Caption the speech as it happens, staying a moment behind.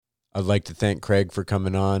I'd like to thank Craig for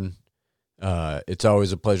coming on. It's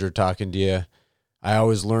always a pleasure talking to you. I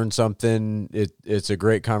always learn something. It's a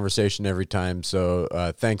great conversation every time.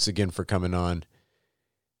 So thanks again for coming on.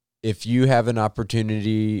 If you have an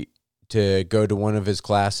opportunity to go to one of his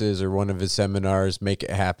classes or one of his seminars, make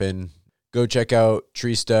it happen. Go check out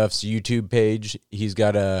Tree Stuff's YouTube page. He's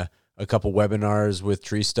got a couple webinars with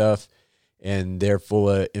Tree Stuff, and they're full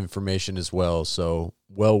of information as well. So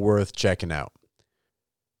well worth checking out.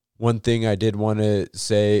 One thing I did want to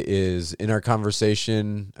say is in our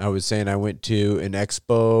conversation, I was saying I went to an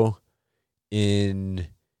expo in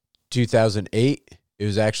 2008. It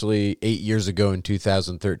was actually 8 years ago in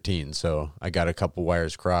 2013. So I got a couple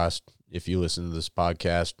wires crossed. If you listen to this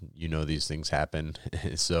podcast, you know these things happen.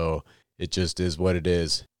 So it just is what it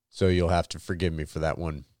is. So you'll have to forgive me for that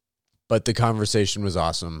one. But the conversation was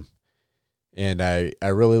awesome. And I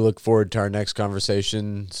really look forward to our next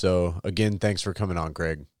conversation. So again, thanks for coming on,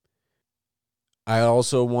 Craig. I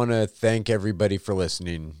also want to thank everybody for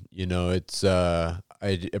listening. You know,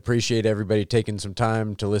 I appreciate everybody taking some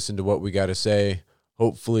time to listen to what we got to say.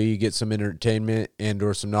 Hopefully you get some entertainment and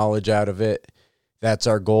or some knowledge out of it. That's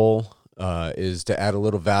our goal, is to add a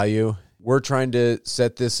little value. We're trying to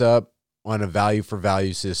set this up on a value for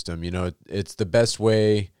value system. You know, it's the best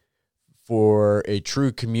way for a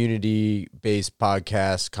true community-based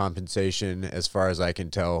podcast compensation as far as I can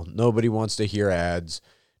tell. Nobody wants to hear ads.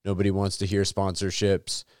 Nobody wants to hear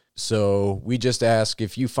sponsorships. So we just ask,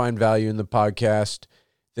 if you find value in the podcast,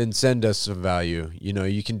 then send us some value. You know,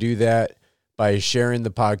 you can do that by sharing the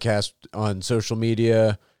podcast on social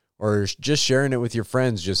media or just sharing it with your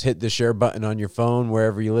friends. Just hit the share button on your phone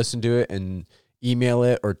wherever you listen to it and email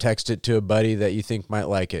it or text it to a buddy that you think might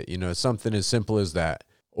like it. You know, something as simple as that.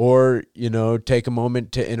 Or, you know, take a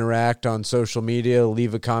moment to interact on social media,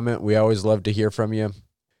 leave a comment. We always love to hear from you.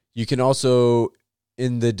 You can also,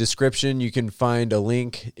 in the description, you can find a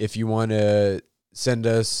link if you want to send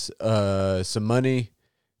us some money.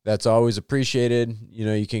 That's always appreciated. You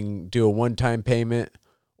know, you can do a one-time payment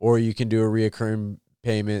or you can do a reoccurring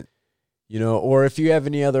payment, you know, or if you have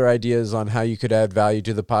any other ideas on how you could add value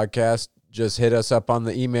to the podcast, just hit us up on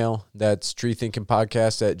the email. That's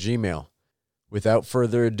treethinkingpodcast@gmail.com. Without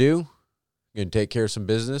further ado, I'm going to take care of some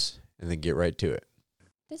business and then get right to it.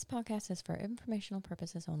 This podcast is for informational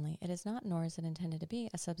purposes only. It is not, nor is it intended to be,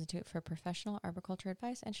 a substitute for professional arboriculture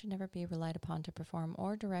advice and should never be relied upon to perform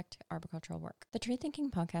or direct arboricultural work. The Tree Thinking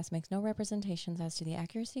Podcast makes no representations as to the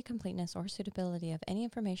accuracy, completeness, or suitability of any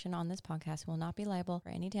information on this podcast and will not be liable for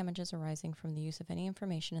any damages arising from the use of any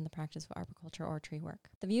information in the practice of arboriculture or tree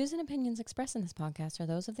work. The views and opinions expressed in this podcast are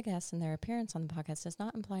those of the guests, and their appearance on the podcast does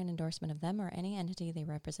not imply an endorsement of them or any entity they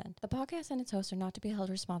represent. The podcast and its hosts are not to be held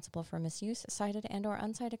responsible for misuse, cited, and or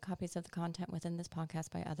uncited copies of the content within this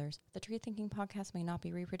podcast by others. The Tree Thinking Podcast may not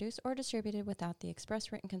be reproduced or distributed without the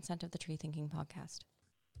express written consent of the Tree Thinking Podcast.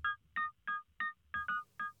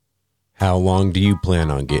 How long do you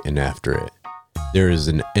plan on getting after it? There is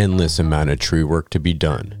an endless amount of tree work to be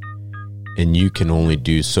done, and you can only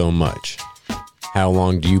do so much. How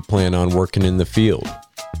long do you plan on working in the field?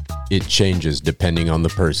 It changes depending on the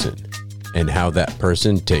person and how that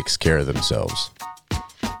person takes care of themselves.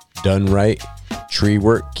 Done right, tree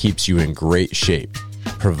work keeps you in great shape,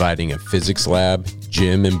 providing a physics lab,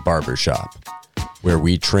 gym, and barbershop, where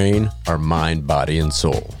we train our mind, body, and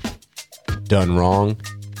soul. Done wrong,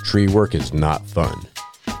 tree work is not fun.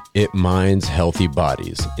 It mines healthy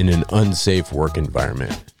bodies in an unsafe work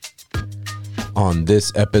environment. On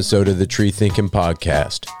this episode of the Tree Thinking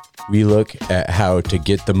Podcast, we look at how to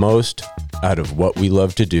get the most out of what we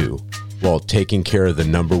love to do while taking care of the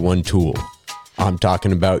number one tool. I'm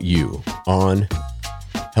talking about you on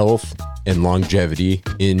health and longevity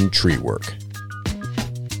in tree work.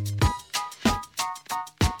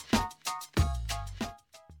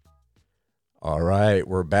 All right,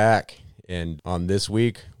 we're back. And on this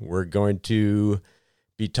week, we're going to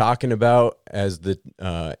be talking about, as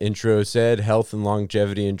the intro said, health and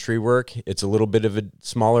longevity in tree work. It's a little bit of a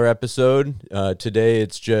smaller episode. Today,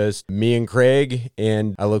 it's just me and Craig,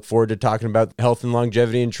 and I look forward to talking about health and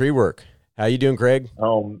longevity in tree work. How you doing, Craig?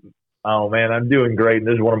 Oh man, I'm doing great. And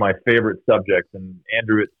this is one of my favorite subjects. And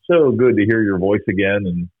Andrew, it's so good to hear your voice again.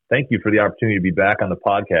 And thank you for the opportunity to be back on the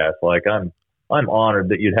podcast. Like I'm honored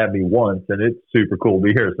that you'd have me once, and it's super cool to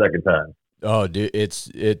be here a second time. Oh, dude,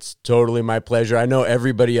 it's totally my pleasure. I know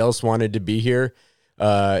everybody else wanted to be here.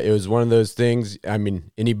 It was one of those things. I mean,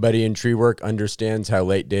 anybody in tree work understands how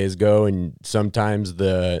late days go, and sometimes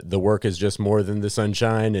the work is just more than the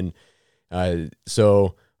sunshine. And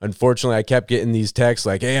so unfortunately, I kept getting these texts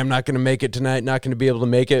like, hey, I'm not going to make it tonight, not going to be able to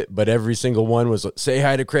make it. But every single one was, say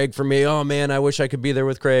hi to Craig for me. Oh, man, I wish I could be there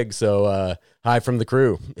with Craig. So hi from the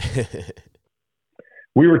crew.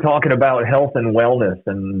 We were talking about health and wellness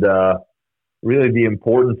and really the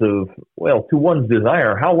importance of, well, to one's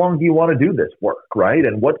desire, how long do you want to do this work, right?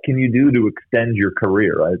 And what can you do to extend your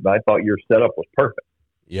career? I thought your setup was perfect.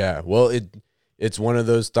 Yeah, well, it's one of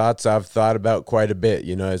those thoughts I've thought about quite a bit.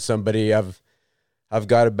 You know, as somebody I've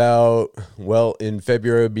got about, well, in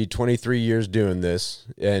February it'll be 23 years doing this,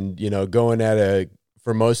 and you know, going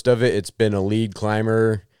for most of it, it's been a lead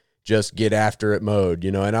climber, just get after it mode.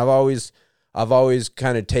 You know, and I've always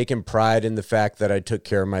kind of taken pride in the fact that I took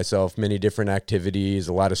care of myself, many different activities,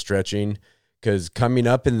 a lot of stretching, because coming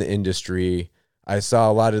up in the industry, I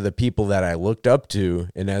saw a lot of the people that I looked up to,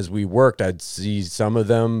 and as we worked, I'd see some of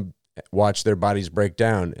them watch their bodies break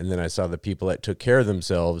down, and then I saw the people that took care of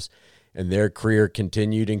themselves, and their career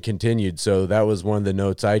continued and continued. So that was one of the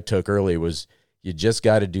notes I took early, was you just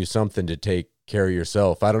got to do something to take care of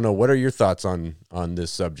yourself. I don't know. What are your thoughts on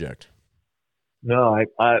this subject? No,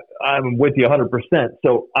 I'm with you 100%.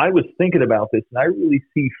 So I was thinking about this, and I really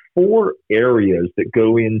see 4 areas that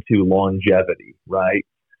go into longevity, right?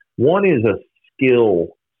 One is a skill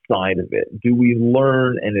side of it. Do we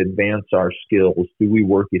learn and advance our skills? Do we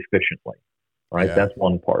work efficiently? Right? Yeah. That's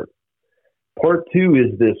one part. Part 2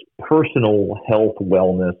 is this personal health,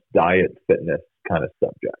 wellness, diet, fitness kind of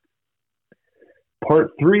subject.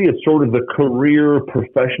 Part 3 is sort of the career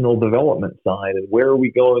professional development side, and where are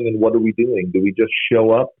we going and what are we doing? Do we just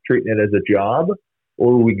show up treating it as a job,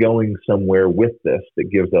 or are we going somewhere with this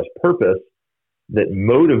that gives us purpose, that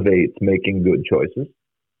motivates making good choices,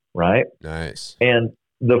 right? Nice. And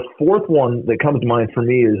the 4th one that comes to mind for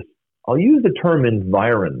me is, I'll use the term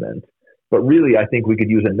environment, but really I think we could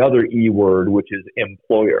use another E word, which is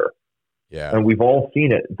employer. Yeah. And we've all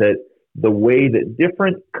seen it, that the way that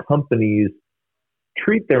different companies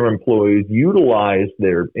treat their employees, utilize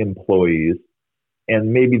their employees,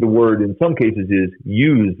 and maybe the word in some cases is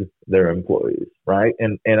use their employees, right?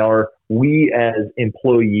 And are we as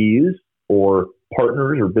employees or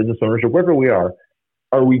partners or business owners or wherever we are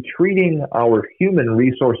we treating our human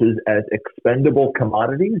resources as expendable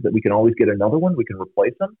commodities that we can always get another one, we can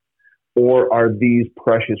replace them? Or are these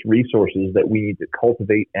precious resources that we need to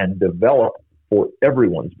cultivate and develop for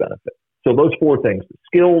everyone's benefit? So those 4 things: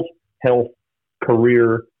 skills, health,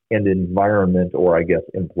 career, and environment, or I guess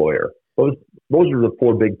employer. Those are the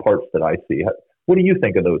 4 big parts that I see. What do you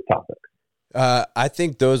think of those topics? I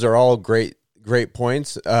think those are all great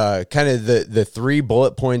points. Kind of the 3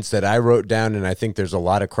 bullet points that I wrote down, and I think there's a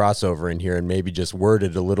lot of crossover in here and maybe just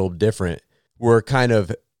worded a little different, were kind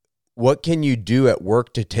of, what can you do at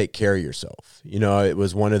work to take care of yourself? You know, it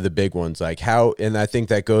was one of the big ones, like how, and I think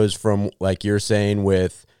that goes from, like you're saying,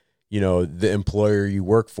 with, you know, the employer you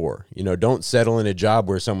work for. You know, don't settle in a job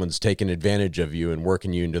where someone's taking advantage of you and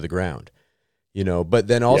working you into the ground, you know, but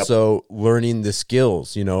then also learning the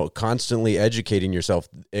skills, you know, constantly educating yourself.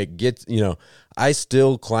 It gets, you know, I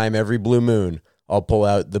still climb every blue moon. I'll pull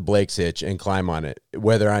out the Blake's hitch and climb on it,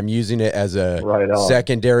 whether I'm using it as a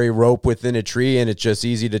secondary rope within a tree and it's just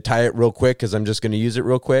easy to tie it real quick because I'm just going to use it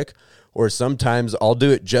real quick. Or sometimes I'll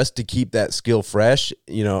do it just to keep that skill fresh.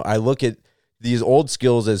 You know, I look at these old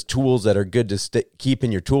skills as tools that are good to keep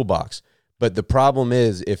in your toolbox. But the problem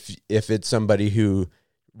is if it's somebody who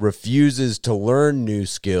refuses to learn new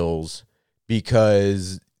skills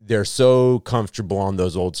because they're so comfortable on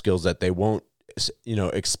those old skills that they won't, you know,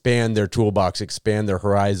 expand their toolbox, expand their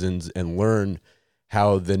horizons, and learn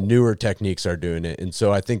how the newer techniques are doing it. And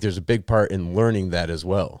so I think there's a big part in learning that as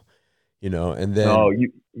well, you know. And then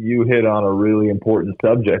you hit on a really important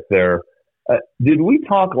subject there. Did we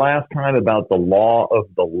talk last time about the law of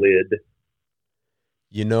the lid?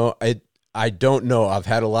 You know, I don't know. I've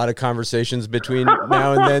had a lot of conversations between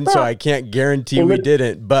now and then, so I can't guarantee we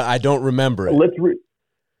didn't, but I don't remember it.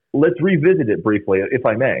 Let's revisit it briefly, if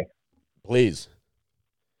I may. Please.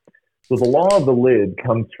 So the law of the lid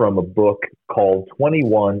comes from a book called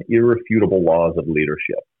 21 Irrefutable Laws of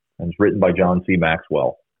Leadership. And it's written by John C.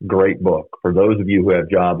 Maxwell. Great book. For those of you who have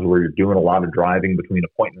jobs where you're doing a lot of driving between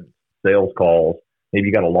appointments, sales calls, maybe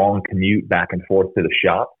you got a long commute back and forth to the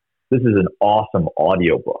shop, this is an awesome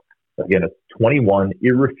audio book. Again, it's 21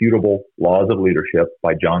 Irrefutable Laws of Leadership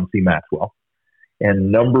by John C. Maxwell.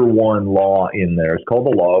 And number 1 law in there is called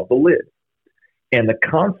the law of the lid. And the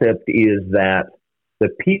concept is that the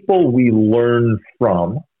people we learn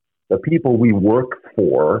from, the people we work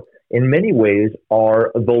for, in many ways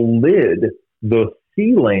are the lid, the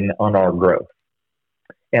ceiling on our growth.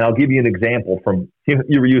 And I'll give you an example from,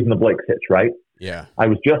 you were using the Blake's hitch, right? Yeah. I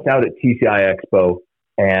was just out at TCI Expo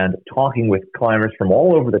and talking with climbers from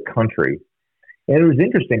all over the country. And it was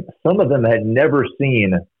interesting. Some of them had never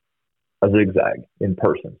seen a zigzag in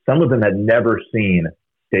person. Some of them had never seen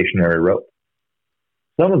stationary rope.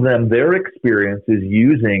 Some of them, their experience is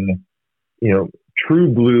using, True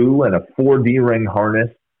Blue and a 4D ring harness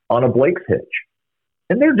on a Blake's hitch.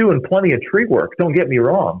 And they're doing plenty of tree work, don't get me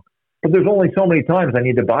wrong. But there's only so many times I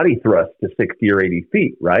need to body thrust to 60 or 80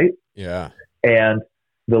 feet, right? Yeah. And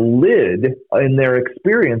the lid in their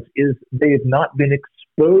experience is they have not been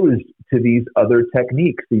exposed to these other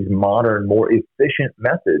techniques, these modern, more efficient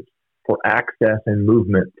methods for access and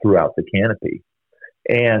movement throughout the canopy.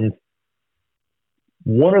 And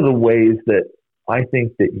one of the ways that I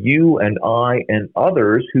think that you and I and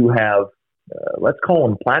others who have, let's call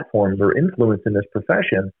them platforms or influence in this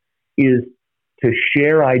profession, is to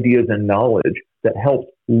share ideas and knowledge that helps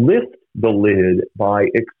lift the lid by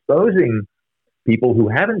exposing people who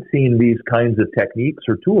haven't seen these kinds of techniques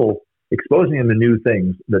or tools, exposing them to new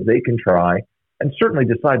things that they can try and certainly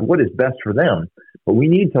decide what is best for them. But we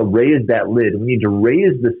need to raise that lid. We need to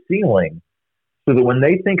raise the ceiling so that when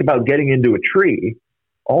they think about getting into a tree,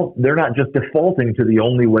 they're not just defaulting to the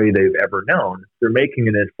only way they've ever known. They're making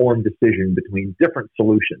an informed decision between different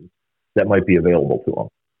solutions that might be available to them.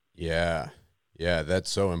 Yeah. Yeah, that's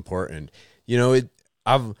so important.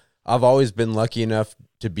 I've always been lucky enough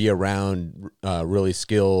to be around really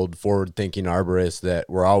skilled, forward-thinking arborists that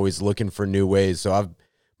were always looking for new ways. So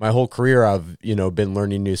my whole career I've been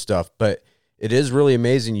learning new stuff. But it is really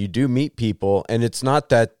amazing. You do meet people, and it's not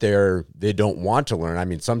that they don't want to learn. I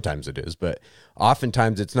mean, sometimes it is, but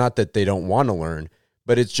oftentimes it's not that they don't want to learn,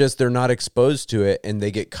 but it's just they're not exposed to it, and they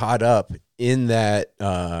get caught up in that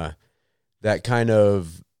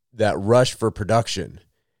that rush for production.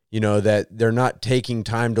 That they're not taking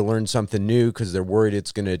time to learn something new because they're worried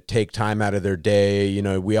it's going to take time out of their day.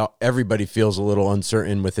 Everybody feels a little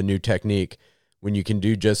uncertain with a new technique when you can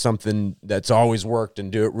do just something that's always worked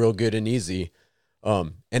and do it real good and easy.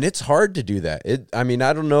 And it's hard to do that. I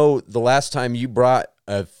don't know the last time you brought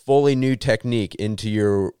a fully new technique into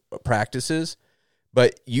your practices,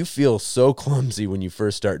 but you feel so clumsy when you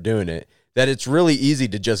first start doing it that it's really easy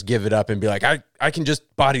to just give it up and be like, I can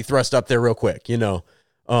just body thrust up there real quick,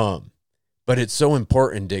 but it's so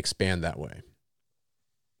important to expand that way.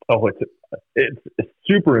 Oh, it's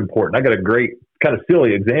super important. I got a great kind of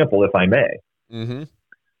silly example, if I may. Mm-hmm.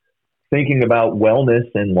 Thinking about wellness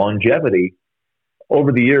and longevity,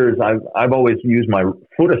 over the years, I've always used my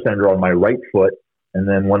foot ascender on my right foot, and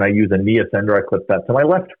then when I use a knee ascender, I clip that to my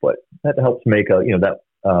left foot. That helps make that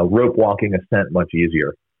rope walking ascent much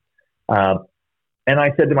easier. And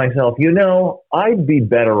I said to myself, I'd be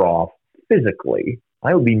better off physically.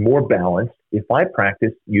 I would be more balanced if I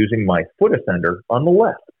practiced using my foot ascender on the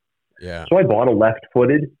left. Yeah. So I bought a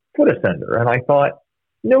left-footed foot ascender, and I thought,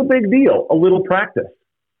 no big deal, a little practice.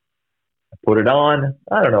 I put it on.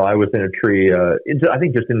 I don't know. I was in a tree, I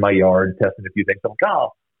think just in my yard, testing a few things. I'm like,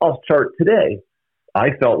 I'll start today.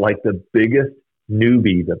 I felt like the biggest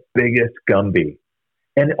newbie, the biggest Gumby.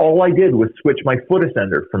 And all I did was switch my foot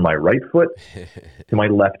ascender from my right foot to my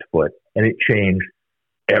left foot, and it changed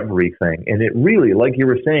everything. And it really, like you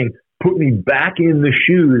were saying, put me back in the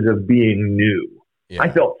shoes of being new. Yeah. I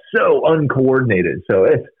felt so uncoordinated. So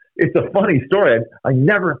it's a funny story. I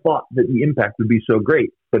never thought that the impact would be so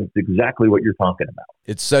great, but it's exactly what you're talking about.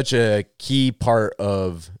 It's such a key part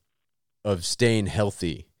of staying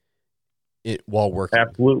healthy while working.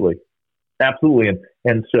 Absolutely.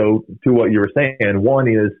 And so to what you were saying, one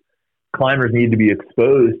is climbers need to be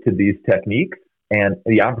exposed to these techniques and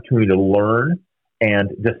the opportunity to learn and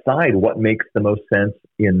decide what makes the most sense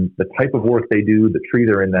in the type of work they do, the tree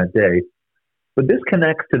they're in that day. But this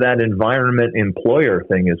connects to that environment employer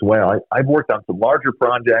thing as well. I've worked on some larger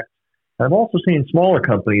projects. I've also seen smaller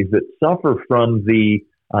companies that suffer from the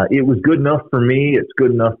it was good enough for me, it's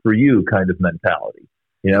good enough for you kind of mentality,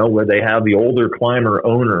 where they have the older climber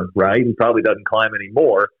owner, right? He probably doesn't climb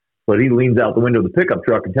anymore, but he leans out the window of the pickup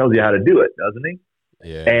truck and tells you how to do it, doesn't he?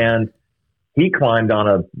 Yeah. And he climbed on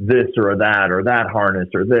a this or that harness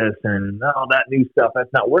or this, and that new stuff,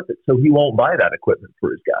 that's not worth it. So he won't buy that equipment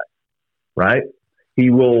for his guys. Right? He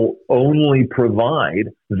will only provide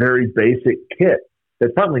very basic kit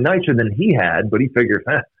that's probably nicer than he had, but he figures,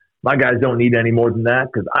 my guys don't need any more than that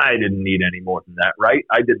because I didn't need any more than that, right?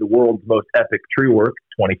 I did the world's most epic tree work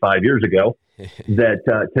 25 years ago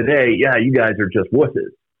that today, you guys are just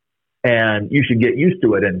wusses. And you should get used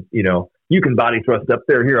to it. And, you can body thrust up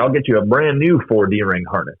there. Here, I'll get you a brand new 4D ring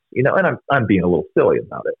harness, and I'm being a little silly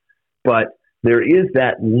about it. But there is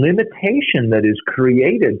that limitation that is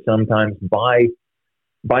created sometimes by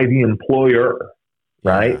the employer,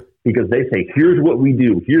 right? Yeah. Because they say, here's what we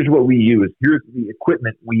do, here's what we use, here's the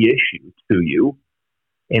equipment we issue to you.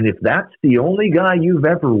 And if that's the only guy you've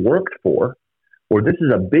ever worked for, or this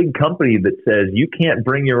is a big company that says you can't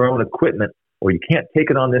bring your own equipment or you can't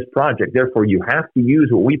take it on this project, therefore you have to use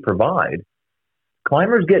what we provide,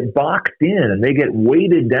 climbers get boxed in and they get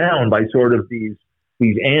weighted down by sort of these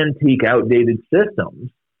antique, outdated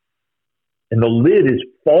systems. And the lid is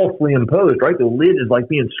falsely imposed, right? The lid is like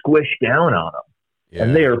being squished down on them. Yeah.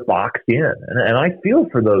 And they are boxed in. And I feel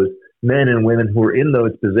for those men and women who are in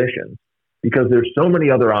those positions because there's so many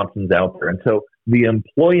other options out there. And so the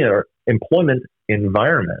employment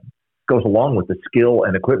environment goes along with the skill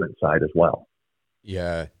and equipment side as well.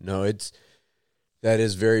 Yeah, no, that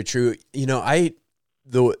is very true. You know,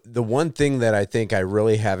 the one thing that I think I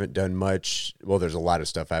really haven't done much, well, there's a lot of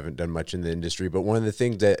stuff I haven't done much in the industry, but one of the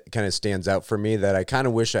things that kind of stands out for me that I kind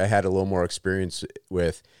of wish I had a little more experience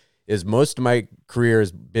with is most of my career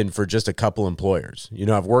has been for just a couple employers. You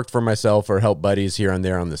know, I've worked for myself or helped buddies here and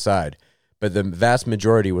there on the side, but the vast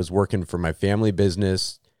majority was working for my family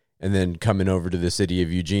business and then coming over to the city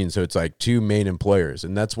of Eugene. So it's like two main employers.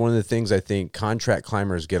 And that's one of the things I think contract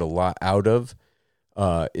climbers get a lot out of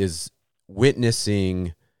is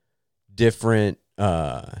witnessing different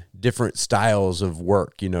styles of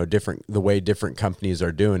work, you know, the way different companies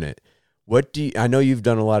are doing it. I know you've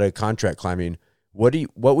done a lot of contract climbing. What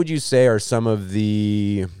would you say are some of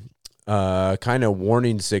the kind of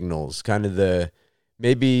warning signals, kind of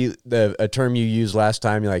maybe a term you used last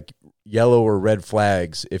time, like yellow or red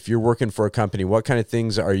flags? If you're working for a company, what kind of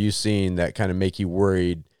things are you seeing that kind of make you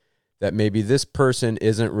worried that maybe this person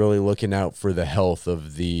isn't really looking out for the health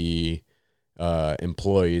of the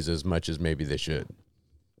employees as much as maybe they should?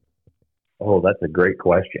 Oh, that's a great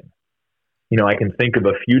question. You know, I can think of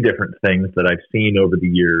a few different things that I've seen over the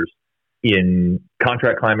years in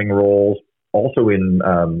contract climbing roles, also in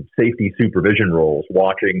safety supervision roles,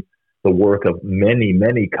 watching the work of many,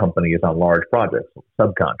 many companies on large projects,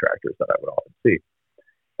 subcontractors that I would often see.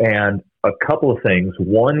 And a couple of things.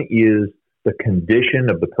 One is the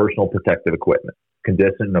condition of the personal protective equipment,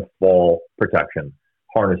 condition of fall protection,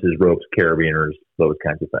 harnesses, ropes, carabiners, those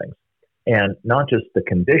kinds of things. And not just the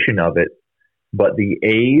condition of it, but the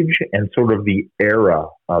age and sort of the era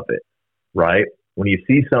of it, right? When you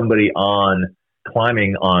see somebody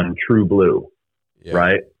climbing on True Blue, yeah,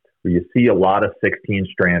 right? Where you see a lot of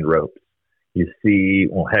 16-strand ropes. You see,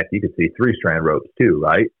 well, heck, you could see 3-strand ropes too,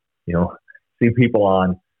 right? You know, see people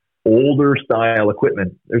on older style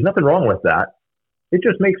equipment. There's nothing wrong with that. It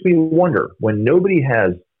just makes me wonder when nobody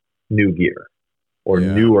has new gear or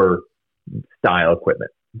newer style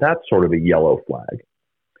equipment. That's sort of a yellow flag.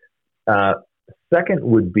 Second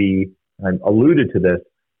would be, I alluded to this,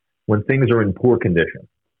 when things are in poor condition,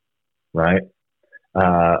 right?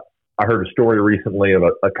 I heard a story recently of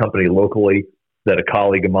a company locally that a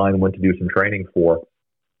colleague of mine went to do some training for.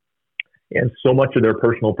 And so much of their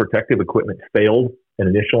personal protective equipment failed an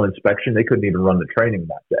initial inspection, they couldn't even run the training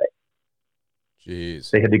that day. Jeez.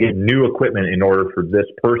 They had to get new equipment in order for this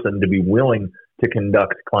person to be willing to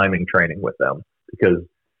conduct climbing training with them because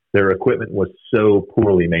their equipment was so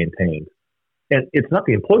poorly maintained. And it's not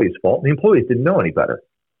the employee's fault. The employees didn't know any better,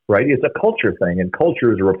 right? It's a culture thing, and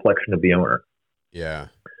culture is a reflection of the owner. Yeah.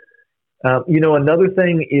 Another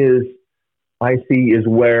thing I see is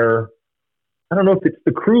where, I don't know if it's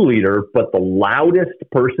the crew leader, but the loudest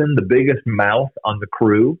person, the biggest mouth on the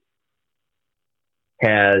crew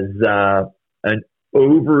has an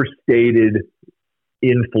overstated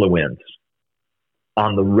influence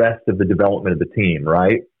on the rest of the development of the team,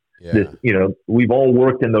 right? Yeah. We've all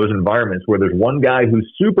worked in those environments where there's one guy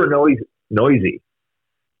who's super noisy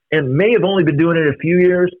and may have only been doing it a few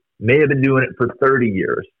years, may have been doing it for 30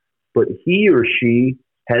 years, but he or she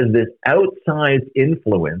has this outsized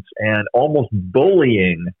influence and almost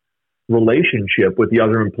bullying relationship with the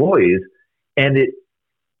other employees, and it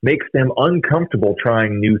makes them uncomfortable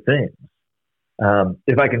trying new things.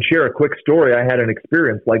 If I can share a quick story, I had an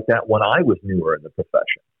experience like that when I was newer in the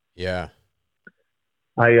profession. Yeah.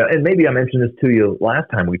 And maybe I mentioned this to you last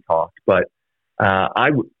time we talked, but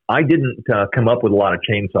I didn't come up with a lot of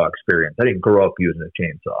chainsaw experience. I didn't grow up using a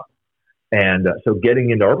chainsaw. And so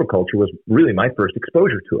getting into arboriculture was really my first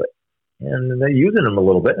exposure to it. And then using them a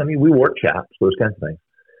little bit. I mean, we wore chaps, those kinds of things.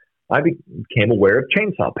 I became aware of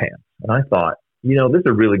chainsaw pants. And I thought, this is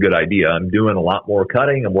a really good idea. I'm doing a lot more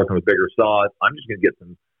cutting. I'm working with bigger saws. I'm just going to get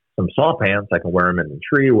some saw pants. I can wear them in the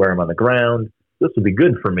tree, wear them on the ground. This will be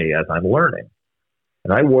good for me as I'm learning.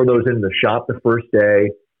 And I wore those in the shop the first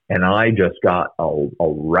day, and I just got a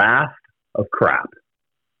raft of crap.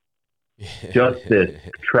 Just this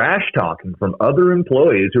trash talking from other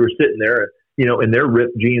employees who were sitting there, in their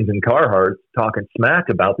ripped jeans and Carhartts talking smack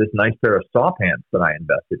about this nice pair of saw pants that I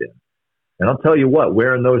invested in. And I'll tell you what,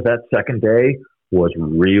 wearing those that second day was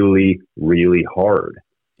really, really hard.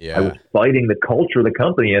 Yeah. I was fighting the culture of the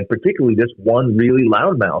company, and particularly this one really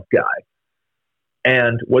loudmouth guy.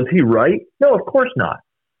 And was he right? No, of course not.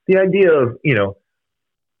 The idea of,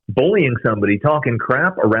 bullying somebody, talking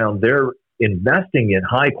crap around their investing in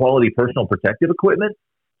high quality personal protective equipment,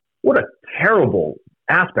 what a terrible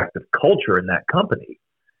aspect of culture in that company.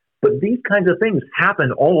 But these kinds of things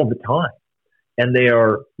happen all the time, and they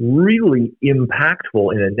are really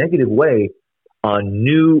impactful in a negative way on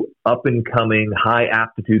new up and coming high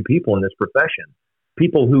aptitude people in this profession.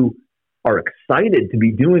 People who are excited to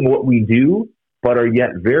be doing what we do, but are yet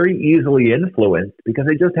very easily influenced because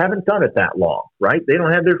they just haven't done it that long, right? They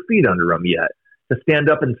don't have their feet under them yet to stand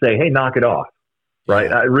up and say, hey, knock it off, right?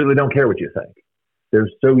 Yeah. I really don't care what you think. They're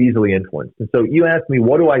so easily influenced. And so you ask me,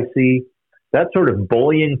 what do I see? That sort of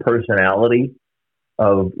bullying personality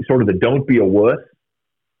of sort of the don't be a wuss.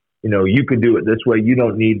 You can do it this way. You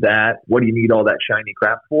don't need that. What do you need all that shiny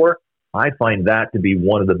crap for? I find that to be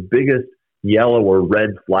one of the biggest yellow or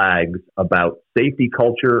red flags about safety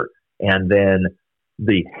culture and then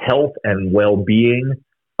the health and well-being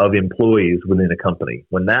of employees within a company.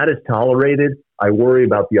 When that is tolerated, I worry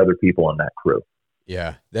about the other people on that crew.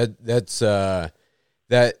 Yeah, that's that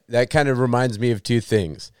kind of reminds me of two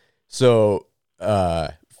things. So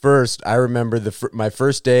first, I remember my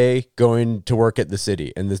first day going to work at the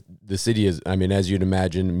city, and the city is, as you'd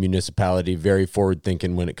imagine, a municipality, very forward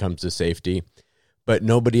thinking when it comes to safety, but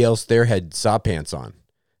nobody else there had saw pants on.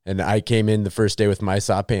 And I came in the first day with my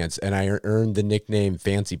saw pants, and I earned the nickname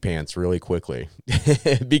Fancy Pants really quickly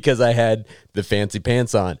because I had the fancy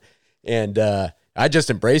pants on. And I just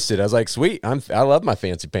embraced it. I was like, sweet, I love my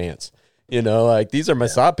fancy pants. These are my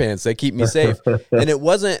saw pants. They keep me safe. And it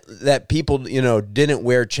wasn't that people, didn't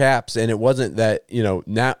wear chaps. And it wasn't that,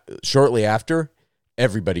 shortly after,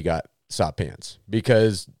 everybody got saw pants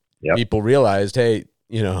because people realized, hey,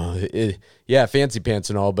 fancy pants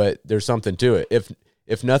and all, but there's something to it.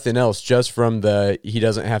 If nothing else, just from he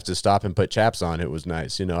doesn't have to stop and put chaps on, it was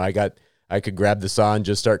nice. I could grab the saw and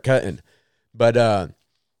just start cutting. But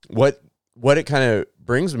what it kind of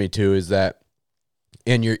brings me to is that,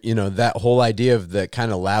 and that whole idea of the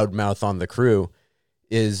kind of loudmouth on the crew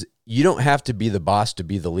is you don't have to be the boss to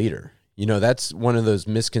be the leader. That's one of those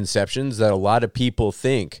misconceptions that a lot of people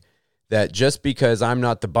think that just because I'm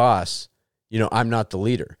not the boss, I'm not the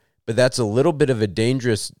leader. But that's a little bit of a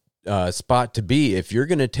dangerous spot to be. If you're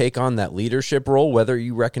going to take on that leadership role, whether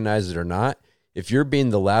you recognize it or not, if you're being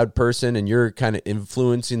the loud person and you're kind of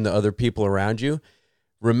influencing the other people around you,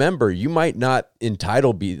 remember, you might not in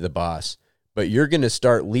title be the boss, but you're going to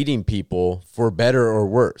start leading people for better or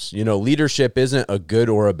worse. Leadership isn't a good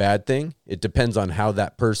or a bad thing. It depends on how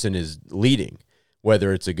that person is leading,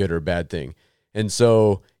 whether it's a good or bad thing. And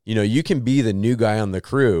so, you can be the new guy on the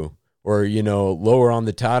crew or, lower on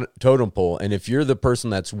the totem pole. And if you're the person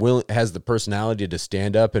that's has the personality to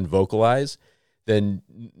stand up and vocalize, then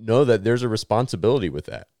know that there's a responsibility with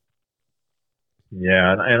that.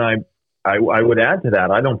 Yeah. And I would add to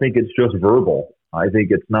that. I don't think it's just verbal. I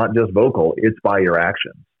think it's not just vocal. It's by your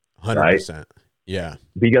actions. 100%. Right? Yeah.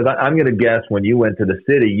 Because I'm going to guess when you went to the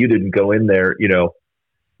city, you didn't go in there,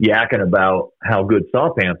 yakking about how good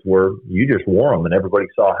saw pants were. You just wore them and everybody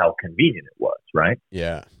saw how convenient it was. Right.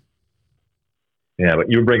 Yeah. Yeah.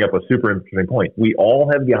 But you bring up a super interesting point. We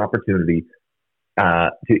all have the opportunity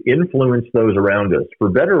to influence those around us for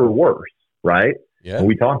better or worse. Right. Yeah. And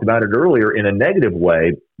we talked about it earlier in a negative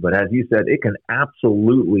way, but as you said, it can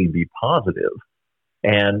absolutely be positive.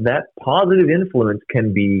 And that positive influence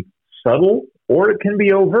can be subtle or it can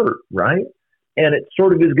be overt, right? And it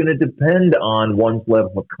sort of is going to depend on one's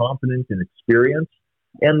level of competence and experience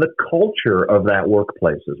and the culture of that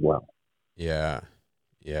workplace as well. Yeah.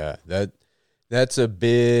 Yeah. That's a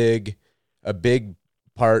big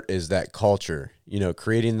part is that culture,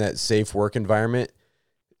 creating that safe work environment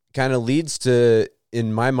kind of leads to,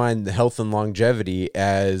 in my mind, the health and longevity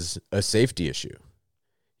as a safety issue.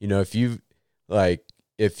 If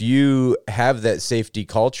you have that safety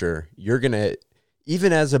culture, you're going to,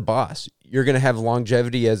 even as a boss, you're going to have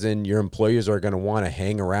longevity as in your employees are going to want to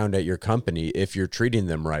hang around at your company if you're treating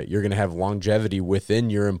them right. You're going to have longevity within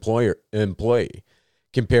your employee.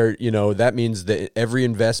 That means that every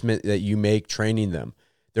investment that you make training them,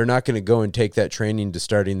 they're not going to go and take that training to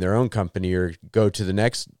starting their own company or go to the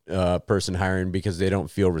next person hiring because they don't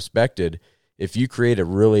feel respected. If you create a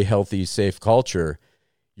really healthy, safe culture,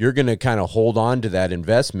 you're going to kind of hold on to that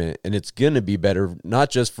investment, and it's going to be better, not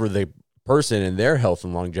just for the person and their health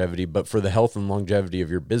and longevity, but for the health and longevity of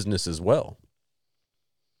your business as well.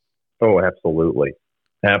 Oh, absolutely.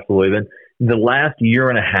 Absolutely. Then the last year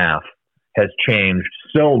and a half has changed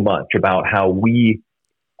so much about how we,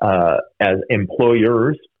 as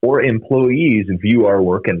employers or employees, view our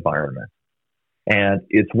work environment. And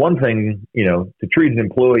it's one thing, to treat an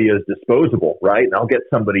employee as disposable, right? And I'll get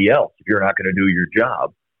somebody else if you're not going to do your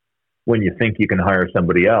job when you think you can hire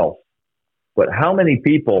somebody else. But how many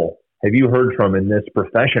people have you heard from in this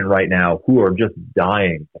profession right now who are just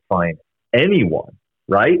dying to find anyone,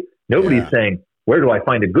 right? Nobody's saying, where do I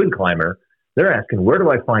find a good climber? They're asking, where do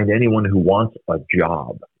I find anyone who wants a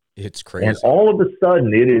job? It's crazy. And all of a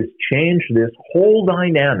sudden, it has changed this whole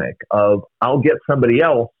dynamic of I'll get somebody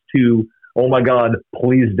else to, oh my God,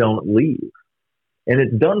 please don't leave. And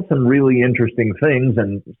it's done some really interesting things,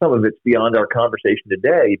 and some of it's beyond our conversation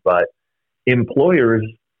today, but employers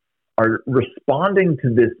are responding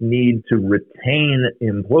to this need to retain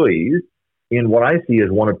employees in what I see as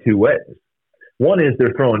one of two ways. One is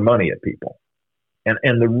they're throwing money at people.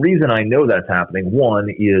 And the reason I know that's happening, one,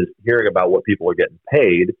 is hearing about what people are getting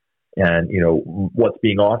paid and, what's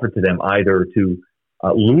being offered to them, either to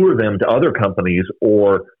lure them to other companies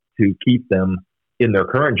or to keep them in their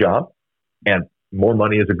current job. And more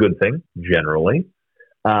money is a good thing, generally.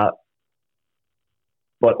 But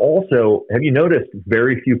also, have you noticed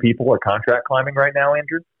very few people are contract climbing right now,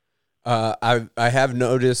 Andrew? I have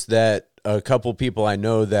noticed that a couple people I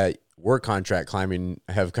know that were contract climbing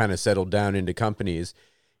have kind of settled down into companies.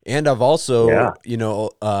 And I've also,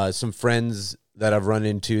 some friends that I've run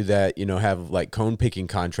into that, have like cone picking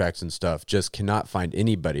contracts and stuff, just cannot find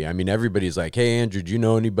anybody. I mean, everybody's like, hey, Andrew, do you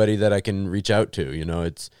know anybody that I can reach out to?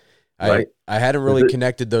 Right. I hadn't really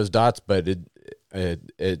connected those dots, but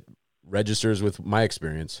it registers with my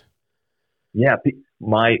experience. Yeah.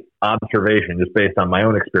 My observation, just based on my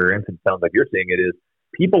own experience, it sounds like you're seeing it, is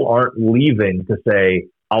people aren't leaving to say,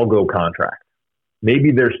 I'll go contract.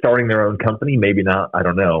 Maybe they're starting their own company, maybe not, I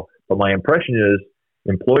don't know. But my impression is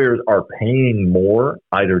employers are paying more,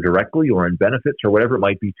 either directly or in benefits or whatever it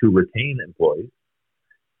might be, to retain employees.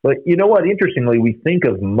 But you know what? Interestingly, we think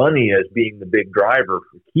of money as being the big driver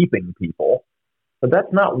for keeping people, but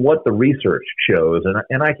that's not what the research shows.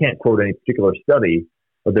 And I can't quote any particular study,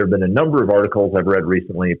 but there have been a number of articles I've read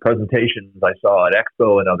recently, presentations I saw at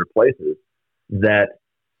Expo and other places, that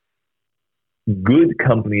good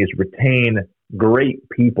companies retain great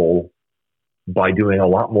people by doing a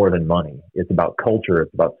lot more than money. It's about culture.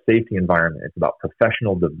 It's about safety environment. It's about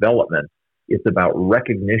professional development. It's about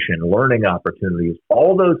recognition, learning opportunities,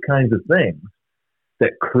 all those kinds of things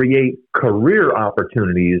that create career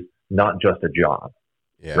opportunities, not just a job,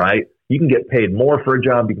 right? You can get paid more for a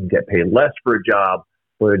job. You can get paid less for a job,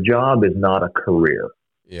 but a job is not a career.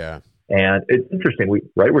 Yeah. And it's interesting,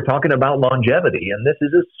 we're talking about longevity, and this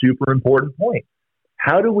is a super important point.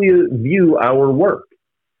 How do we view our work?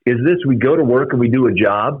 Is this we go to work and we do a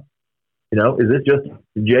job? Is this just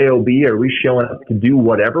job? Are we showing up to do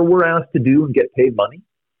whatever we're asked to do and get paid money?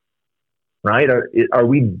 Right? Are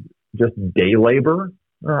we just day labor?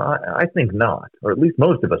 I think not, or at least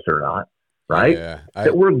most of us are not, right? Yeah,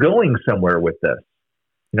 that we're going somewhere with this.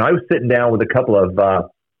 I was sitting down with a couple of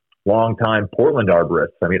longtime Portland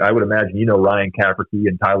arborists. I mean, I would imagine Ryan Cafferty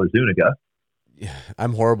and Tyler Zuniga. Yeah,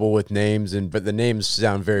 I'm horrible with names, but the names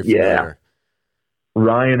sound very familiar. Yeah.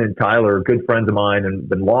 Ryan and Tyler are good friends of mine and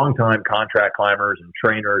been longtime contract climbers and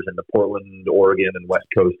trainers in the Portland, Oregon, and West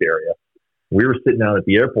Coast area. We were sitting down at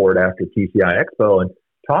the airport after TCI Expo and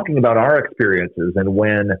talking about our experiences and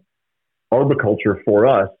when arboriculture for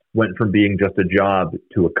us went from being just a job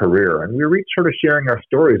to a career. And we were each sort of sharing our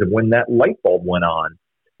stories of when that light bulb went on.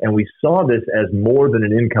 And we saw this as more than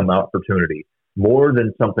an income opportunity, more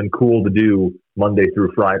than something cool to do Monday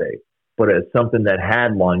through Friday, but as something that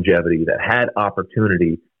had longevity, that had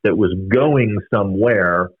opportunity, that was going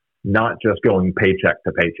somewhere, not just going paycheck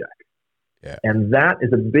to paycheck. Yeah. And that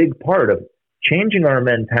is a big part of changing our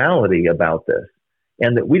mentality about this.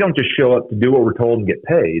 And that we don't just show up to do what we're told and get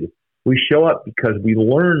paid. We show up because we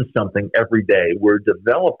learn something every day. We're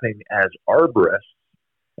developing as arborists,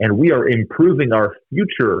 and we are improving our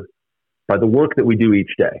future by the work that we do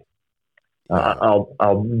each day.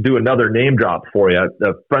 I'll do another name drop for you.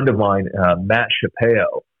 A friend of mine, Matt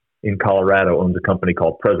Chapeo in Colorado, owns a company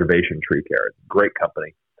called Preservation Tree Care. It's a great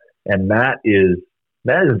company. And Matt is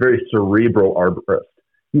a very cerebral arborist.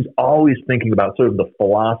 He's always thinking about sort of the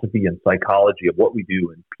philosophy and psychology of what we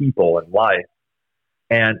do in people and life.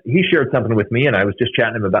 And he shared something with me, and I was just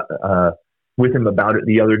chatting with him about it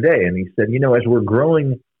the other day. And he said, as we're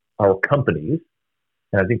growing our companies,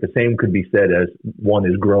 and I think the same could be said as one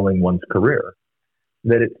is growing one's career,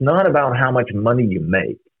 that it's not about how much money you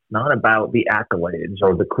make, not about the accolades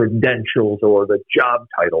or the credentials or the job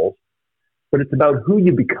titles, but it's about who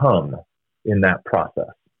you become in that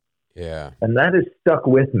process. Yeah. And that has stuck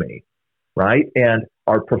with me, right? And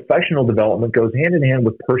our professional development goes hand in hand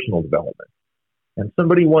with personal development. And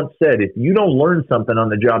somebody once said, if you don't learn something on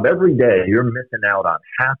the job every day, you're missing out on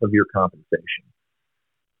half of your compensation.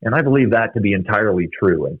 And I believe that to be entirely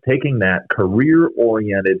true. And taking that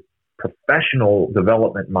career-oriented professional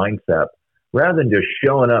development mindset, rather than just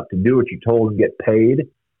showing up to do what you're told and get paid,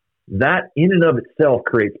 that in and of itself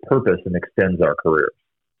creates purpose and extends our careers.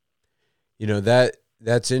 You know,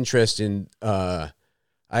 that's interesting. I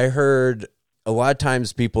heard a lot of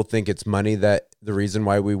times people think it's money that the reason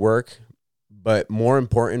why we work, but more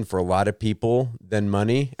important for a lot of people than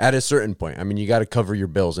money at a certain point. I mean, you got to cover your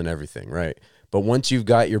bills and everything, right? But once you've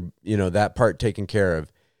got your, that part taken care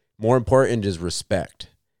of, more important is respect.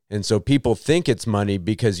 And so people think it's money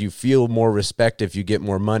because you feel more respect if you get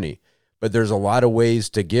more money. But there's a lot of ways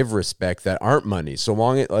to give respect that aren't money. So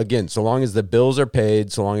long as the bills are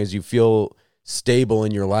paid, so long as you feel stable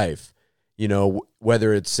in your life,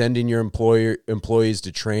 whether it's sending your employees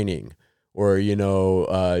to training or,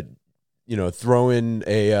 throwing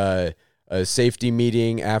a safety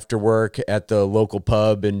meeting after work at the local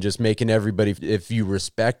pub and just making everybody, if you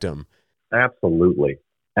respect them. Absolutely.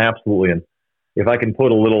 And if I can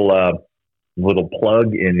put a little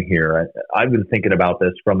plug in here, I've been thinking about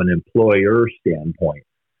this from an employer standpoint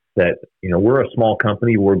that, we're a small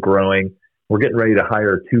company, we're growing, we're getting ready to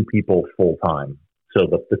hire 2 people full time. So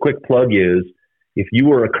the quick plug is, if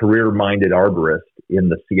you are a career-minded arborist in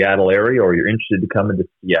the Seattle area or you're interested to come into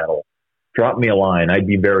Seattle, drop me a line. I'd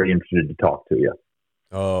be very interested to talk to you.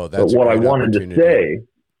 Oh, that's but what I wanted to say,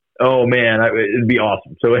 oh man, it'd be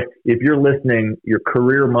awesome. So if you're listening, you're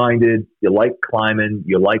career-minded, you like climbing,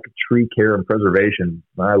 you like tree care and preservation,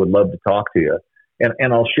 I would love to talk to you.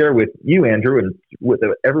 And I'll share with you, Andrew, and with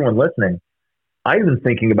everyone listening, I've been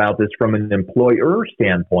thinking about this from an employer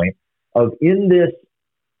standpoint of in this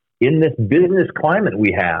business climate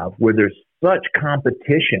we have where there's such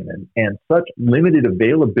competition and such limited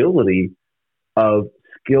availability of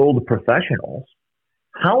skilled professionals,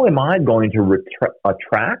 how am I going to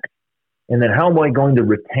attract and then how am I going to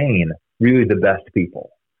retain really the best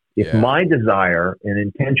people? If my desire and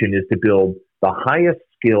intention is to build the highest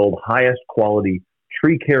skilled, highest quality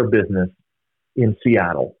tree care business in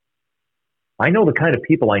Seattle, I know the kind of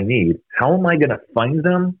people I need. How am I going to find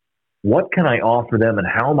them? What can I offer them and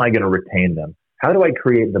how am I going to retain them? How do I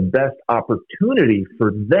create the best opportunity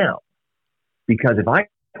for them? Because if I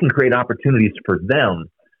can create opportunities for them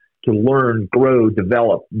to learn, grow,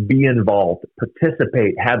 develop, be involved,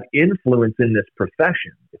 participate, have influence in this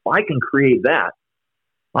profession, if I can create that,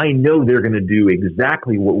 I know they're going to do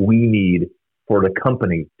exactly what we need for the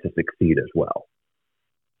company to succeed as well.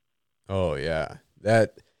 Oh, yeah.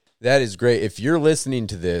 That is great. If you're listening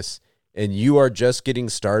to this and you are just getting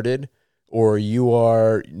started or you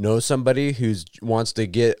know somebody who wants to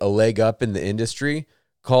get a leg up in the industry,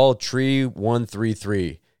 call Tree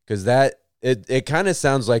 133 because it kind of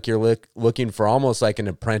sounds like you're looking for almost like an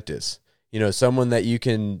apprentice, someone that you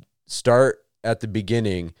can start at the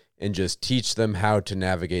beginning and just teach them how to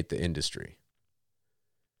navigate the industry.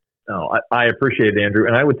 Oh, I appreciate it, Andrew.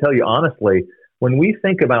 And I would tell you honestly, when we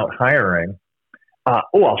think about hiring,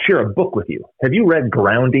 I'll share a book with you. Have you read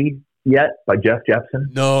Groundy yet by Jeff Jepson?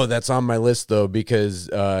 No, that's on my list though, because he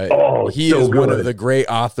so is good. One of the great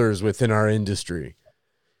authors within our industry.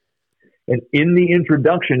 And in the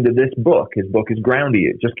introduction to this book, his book is Groundy.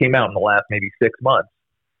 It just came out in the last maybe 6 months.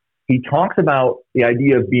 He talks about the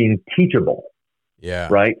idea of being teachable. Yeah.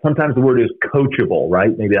 Right? Sometimes the word is coachable,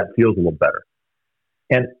 right? Maybe that feels a little better.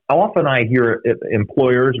 And often I hear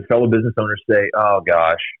employers or fellow business owners say, oh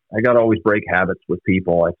gosh, I got to always break habits with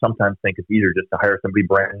people. I sometimes think it's easier just to hire somebody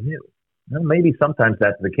brand new. Well, maybe sometimes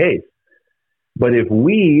that's the case. But if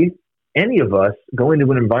any of us, go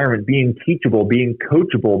into an environment being teachable, being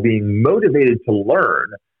coachable, being motivated to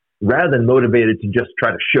learn, rather than motivated to just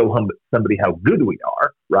try to show somebody how good we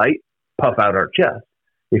are, right? Puff out our chest.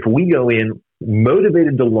 If we go in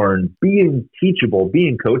motivated to learn, being teachable,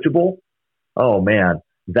 being coachable, oh man,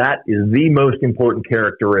 that is the most important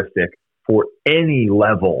characteristic for any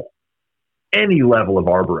level of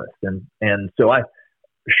arborist. And so I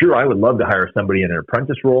would love to hire somebody in an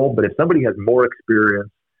apprentice role, but if somebody has more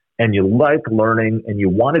experience and you like learning and you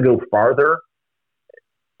want to go farther,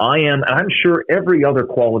 I'm sure every other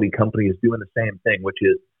quality company is doing the same thing, which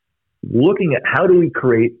is looking at how do we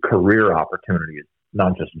create career opportunities,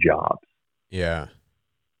 not just jobs. Yeah.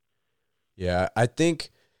 Yeah. I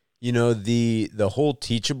think, the whole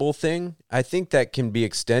teachable thing, I think that can be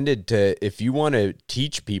extended to if you want to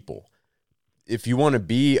teach people, if you want to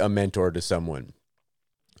be a mentor to someone,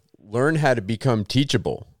 learn how to become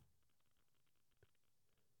teachable.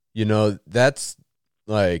 You know, that's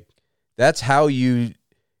how you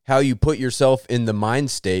put yourself in the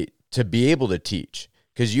mind state to be able to teach,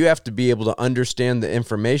 because you have to be able to understand the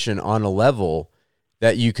information on a level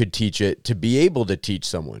that you could teach it to be able to teach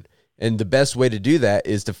someone. And the best way to do that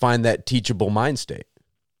is to find that teachable mind state.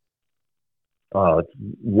 Oh, it's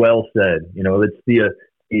well said. You know, it's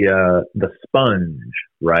the sponge,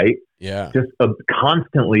 right? Yeah. Just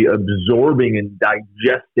constantly absorbing and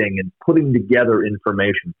digesting and putting together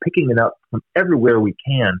information, picking it up from everywhere we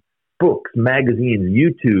can. Books, magazines,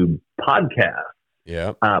 YouTube, podcasts,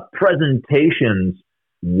 yeah, presentations,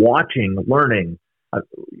 watching, learning.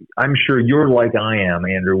 I'm sure you're like I am,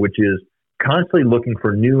 Andrew, which is constantly looking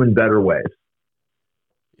for new and better ways.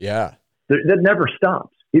 Yeah. That never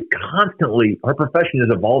stops. It constantly, our profession is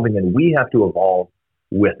evolving and we have to evolve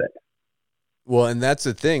with it. Well, and that's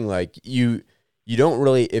the thing, like you don't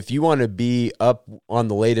really, if you want to be up on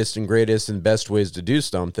the latest and greatest and best ways to do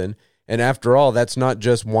something, and after all, that's not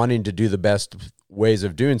just wanting to do the best ways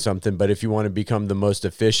of doing something, but if you want to become the most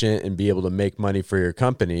efficient and be able to make money for your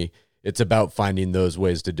company, it's about finding those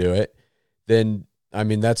ways to do it. Then, I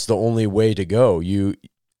mean, that's the only way to go.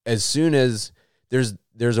 As soon as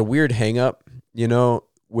there's a weird hang up, you know,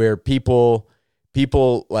 where people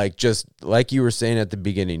like, just like you were saying at the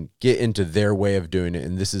beginning, get into their way of doing it.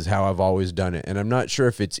 And this is how I've always done it. And I'm not sure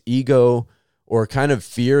if it's ego or kind of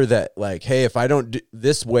fear that, like, hey, if I don't do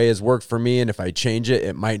this way has worked for me, and if I change it,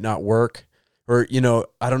 it might not work. Or, you know,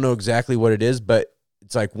 I don't know exactly what it is, but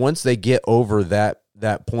it's like once they get over that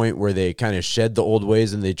point where they kind of shed the old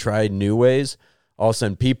ways and they try new ways, all of a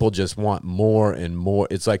sudden people just want more and more.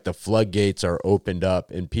 It's like the floodgates are opened up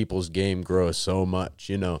and people's game grows so much,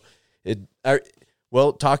 you know.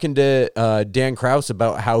 Well, talking to Dan Krause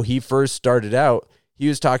about how he first started out, he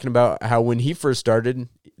was talking about how when he first started,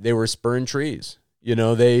 they were spurring trees. You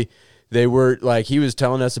know, they were like, he was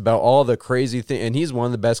telling us about all the crazy things, and he's one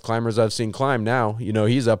of the best climbers I've seen climb now. You know,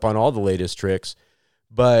 he's up on all the latest tricks,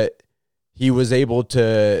 but he was able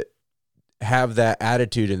to have that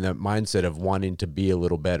attitude and that mindset of wanting to be a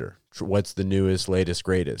little better. What's the newest, latest,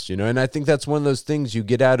 greatest, you know? And I think that's one of those things you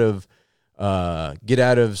get out of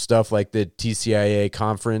stuff like the TCIA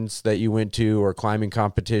conference that you went to, or climbing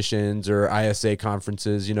competitions or ISA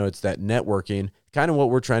conferences. You know, it's that networking. Kind of what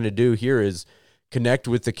we're trying to do here is connect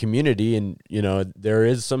with the community. And, you know, there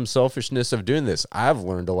is some selfishness of doing this. I've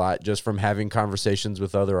learned a lot just from having conversations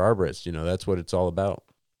with other arborists. You know, that's what it's all about.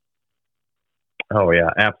 Oh, yeah,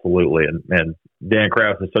 absolutely. And Dan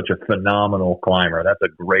Krause is such a phenomenal climber. That's a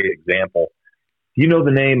great example. Do you know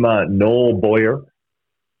the name Noel Boyer?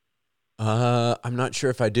 I'm not sure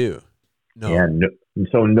if I do. No. Yeah,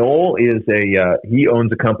 so Noel is he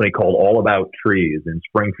owns a company called All About Trees in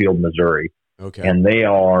Springfield, Missouri. Okay. And they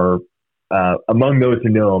are, among those who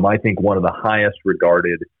know him, I think one of the highest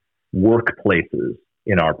regarded workplaces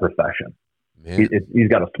in our profession. He's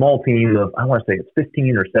got a small team of, I want to say it's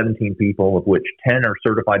 15 or 17 people, of which 10 are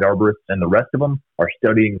certified arborists, and the rest of them are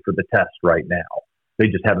studying for the test right now. They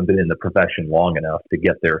just haven't been in the profession long enough to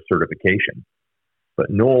get their certification.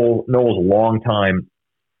 But Noel's a long-time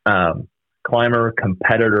climber,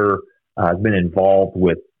 competitor, has been involved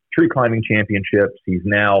with tree climbing championships. He's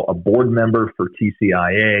now a board member for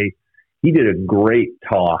TCIA. He did a great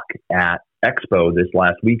talk at Expo this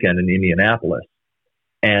last weekend in Indianapolis.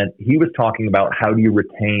 And he was talking about how do you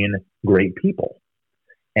retain great people.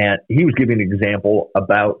 And he was giving an example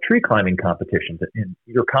about tree climbing competitions. And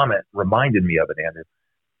your comment reminded me of it, Andrew.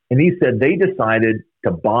 And he said they decided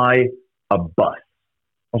to buy a bus.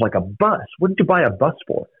 I was like, a bus? What did you buy a bus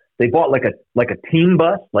for? They bought like a team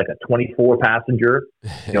bus, like a 24 passenger,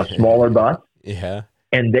 smaller bus. Yeah.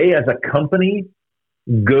 And they, as a company,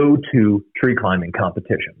 go to tree climbing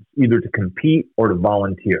competitions, either to compete or to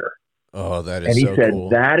volunteer. Oh, that is and he so said cool.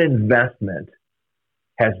 That investment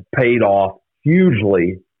has paid off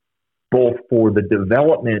hugely, both for the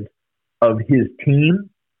development of his team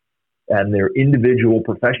and their individual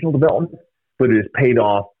professional development, but it has paid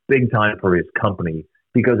off big time for his company,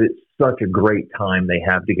 because it's such a great time they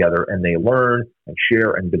have together, and they learn and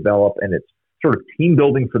share and develop, and it's sort of team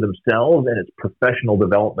building for themselves, and it's professional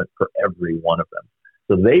development for every one of them.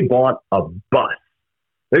 So they bought a bus.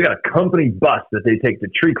 They got a company bus that they take to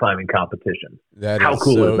tree climbing competitions. How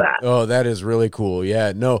cool is that? Oh, that is really cool.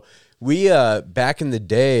 Yeah, no, we, back in the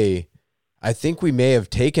day, I think we may have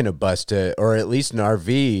taken a bus to, or at least an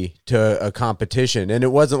RV to a competition. And it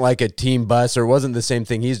wasn't like a team bus, or it wasn't the same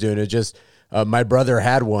thing he's doing. It just, my brother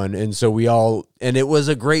had one. And so and it was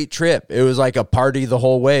a great trip. It was like a party the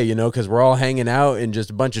whole way, because we're all hanging out and just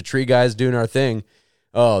a bunch of tree guys doing our thing.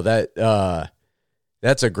 Oh,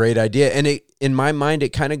 That's a great idea. And it, in my mind, it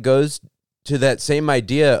kind of goes to that same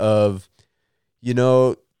idea of, you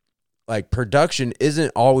know, like production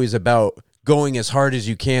isn't always about going as hard as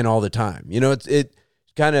you can all the time. You know, it's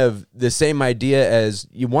kind of the same idea as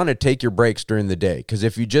you want to take your breaks during the day. Because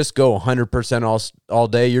if you just go 100% all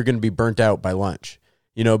day, you're going to be burnt out by lunch.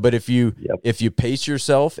 You know, but if you pace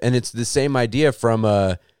yourself, and it's the same idea from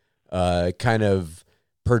a kind of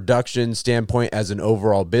production standpoint as an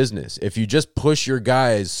overall business. If you just push your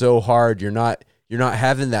guys so hard, you're not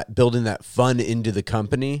having that, building that fun into the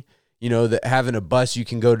company. You know, that having a bus you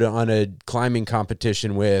can go to on a climbing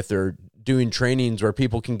competition with, or doing trainings where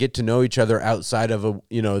people can get to know each other outside of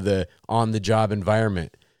the on the job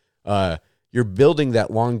environment. You're building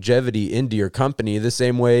that longevity into your company the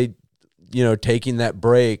same way, you know, taking that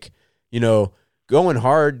break, you know, going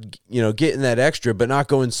hard, you know, getting that extra, but not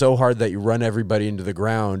going so hard that you run everybody into the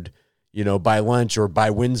ground, you know, by lunch or by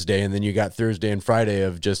Wednesday. And then you got Thursday and Friday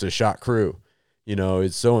of just a shot crew. You know,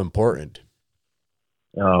 it's so important.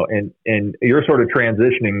 Oh, and you're sort of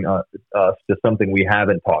transitioning us to something we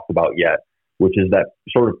haven't talked about yet, which is that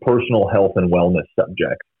sort of personal health and wellness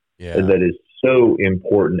subject that is so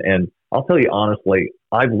important. And I'll tell you honestly,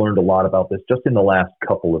 I've learned a lot about this just in the last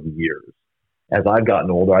couple of years. As I've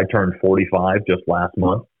gotten older, I turned 45 just last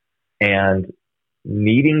month, and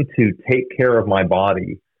needing to take care of my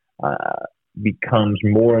body becomes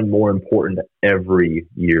more and more important every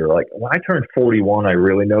year. Like when I turned 41, I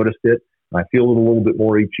really noticed it, and I feel it a little bit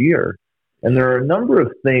more each year. And there are a number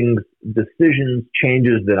of things, decisions,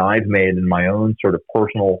 changes that I've made in my own sort of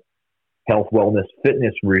personal health, wellness,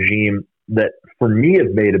 fitness regime that for me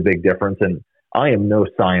have made a big difference. And I am no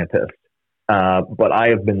scientist. But I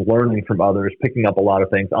have been learning from others, picking up a lot of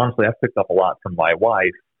things. Honestly, I've picked up a lot from my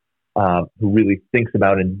wife, who really thinks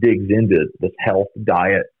about and digs into this health,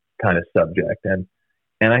 diet kind of subject. And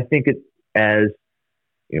I think it as,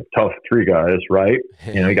 you know, tough tree guys, right?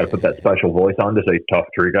 You know, you got to put that special voice on to say tough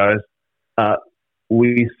tree guys.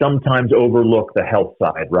 We sometimes overlook the health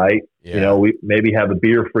side, right? Yeah. You know, we maybe have a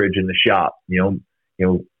beer fridge in the shop. You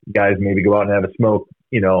know, guys maybe go out and have a smoke,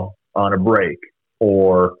 you know, on a break,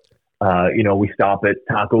 or you know, we stop at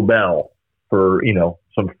Taco Bell for, you know,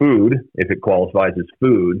 some food, if it qualifies as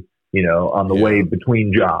food, you know, on the way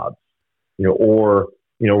between jobs, you know, or,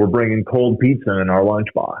 you know, we're bringing cold pizza in our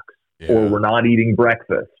lunchbox, or we're not eating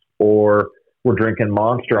breakfast, or we're drinking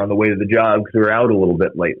Monster on the way to the job because we were out a little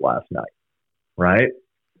bit late last night, right?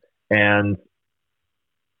 And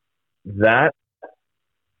that'll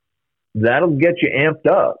get you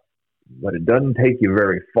amped up, but it doesn't take you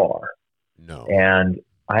very far. No. And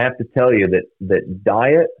I have to tell you that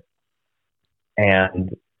diet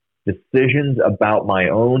and decisions about my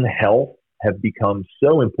own health have become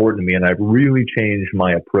so important to me, and I've really changed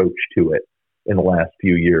my approach to it in the last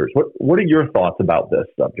few years. What are your thoughts about this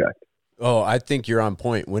subject? Oh, I think you're on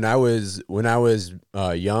point. When I was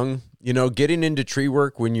young, you know, getting into tree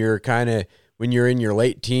work when you're in your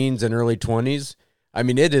late teens and early 20s, I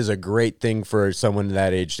mean, it is a great thing for someone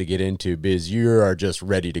that age to get into, because you are just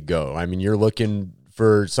ready to go. I mean, you're looking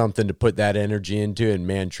for something to put that energy into, and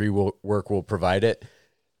man, tree work will provide it.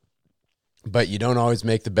 But you don't always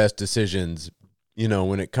make the best decisions, you know,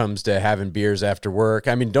 when it comes to having beers after work.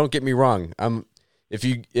 I mean, don't get me wrong. If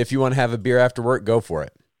you want to have a beer after work, go for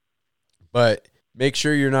it. But make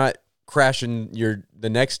sure you're not crashing the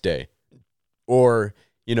next day. Or,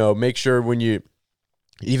 you know, make sure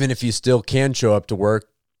even if you still can show up to work,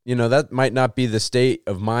 you know, that might not be the state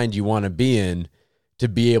of mind you want to be in to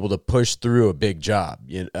be able to push through a big job.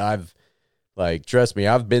 You know, trust me,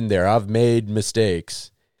 I've been there. I've made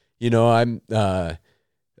mistakes. You know, I'm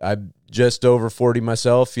just over 40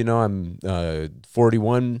 myself. You know, I'm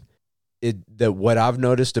 41. What I've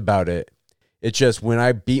noticed about it's just when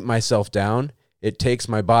I beat myself down, it takes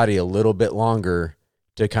my body a little bit longer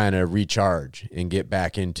to kind of recharge and get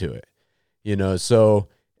back into it. You know, so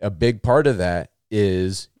a big part of that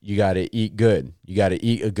is you got to eat good. You got to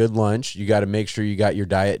eat a good lunch. You got to make sure you got your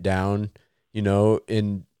diet down, you know,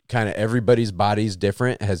 and kind of everybody's body's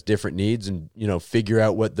different, has different needs, and, you know, figure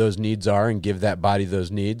out what those needs are and give that body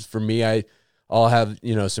those needs. For me, I'll have,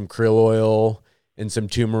 you know, some krill oil and some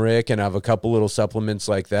turmeric, and I have a couple little supplements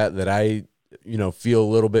like that I, you know, feel a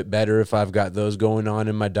little bit better if I've got those going on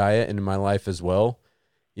in my diet and in my life as well.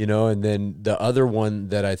 You know, and then the other one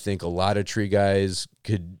that I think a lot of tree guys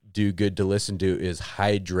could do good to listen to is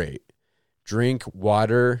hydrate. Drink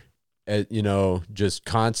water, you know, just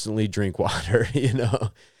constantly drink water, you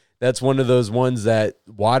know. That's one of those ones that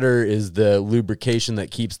water is the lubrication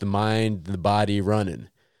that keeps the mind, the body running.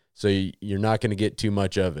 So you're not going to get too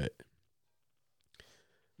much of it.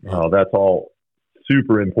 Oh, that's all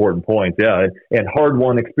super important points. Yeah. And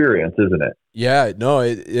hard-won experience, isn't it? Yeah, no,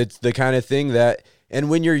 it's the kind of thing that, and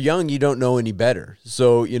when you're young, you don't know any better.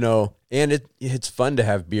 So, you know, and it's fun to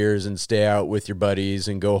have beers and stay out with your buddies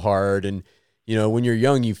and go hard. And, you know, when you're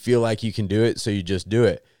young, you feel like you can do it, so you just do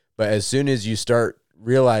it. But as soon as you start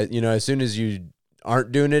as soon as you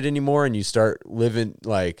aren't doing it anymore and you start living,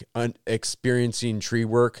 like, experiencing tree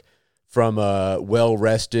work from a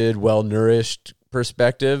well-rested, well-nourished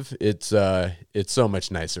perspective, it's so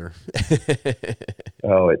much nicer.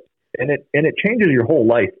 It changes your whole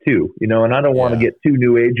life too, you know, and I don't want to get too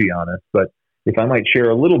new agey on us, but if I might share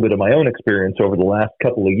a little bit of my own experience over the last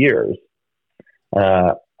couple of years,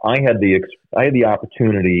 I had the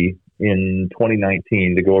opportunity in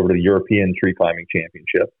 2019 to go over to the European Tree Climbing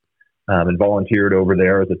Championship, and volunteered over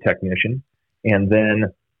there as a technician, and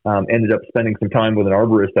then ended up spending some time with an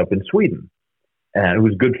arborist up in Sweden, and who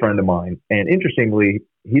was a good friend of mine. And interestingly,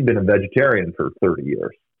 he'd been a vegetarian for 30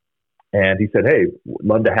 years. And he said, "Hey,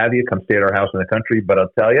 love to have you come stay at our house in the country, but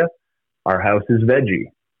I'll tell you, our house is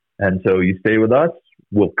veggie. And so you stay with us,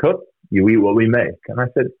 we'll cook, you eat what we make." And I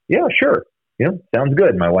said, "Yeah, sure. You know, sounds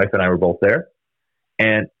good." My wife and I were both there.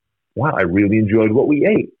 And wow, I really enjoyed what we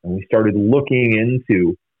ate. And we started looking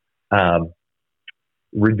into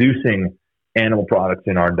reducing animal products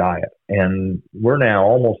in our diet. And we're now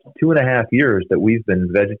almost 2.5 years that we've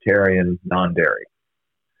been vegetarian, non-dairy.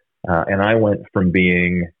 And I went from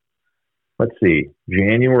being,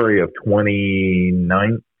 January of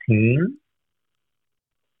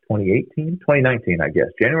 2019, I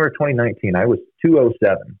guess. January of 2019, I was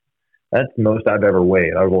 207. That's the most I've ever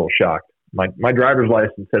weighed. I was a little shocked. My driver's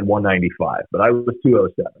license said 195, but I was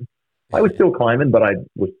 207. I was still climbing, but I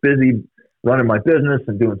was busy running my business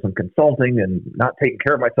and doing some consulting and not taking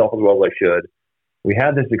care of myself as well as I should. We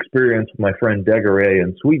had this experience with my friend Desiree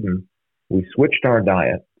in Sweden. We switched our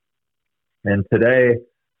diet. And today,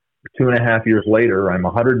 2.5 years later, I'm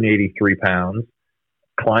 183 pounds,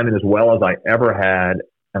 climbing as well as I ever had,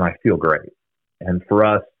 and I feel great. And for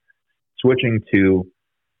us, switching to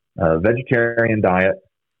a vegetarian diet,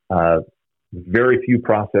 very few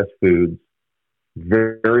processed foods,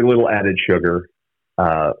 very little added sugar,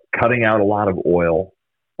 cutting out a lot of oil,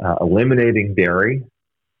 eliminating dairy.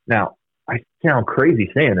 Now, I sound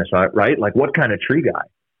crazy saying this, right? Like, what kind of tree guy?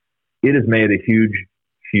 It has made a huge,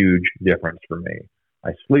 huge difference for me.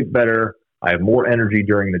 I sleep better. I have more energy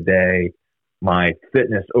during the day. My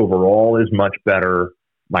fitness overall is much better.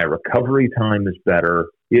 My recovery time is better.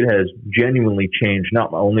 It has genuinely changed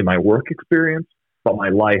not only my work experience, but my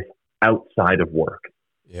life outside of work.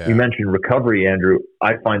 Yeah. You mentioned recovery, Andrew.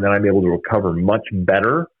 I find that I'm able to recover much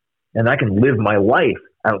better, and I can live my life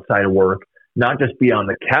outside of work, not just be on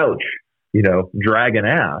the couch, you know, dragging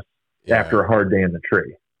ass after a hard day in the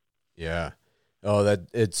tree. Yeah. Oh,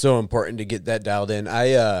 it's so important to get that dialed in.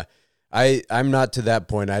 I'm not to that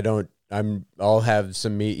point. I'll have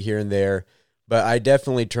some meat here and there, but I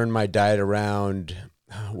definitely turned my diet around.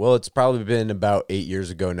 Well, it's probably been about 8 years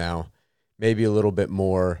ago now, maybe a little bit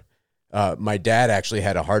more. My dad actually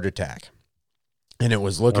had a heart attack, and it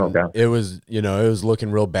was looking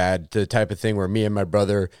real bad. The type of thing where me and my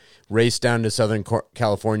brother raced down to Southern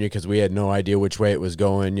California because we had no idea which way it was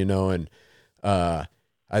going, you know, and,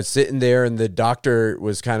 I was sitting there, and the doctor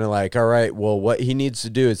was kind of like, all right, well, what he needs to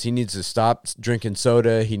do is he needs to stop drinking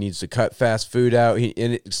soda. He needs to cut fast food out.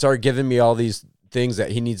 And it started giving me all these things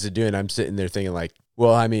that he needs to do. And I'm sitting there thinking like,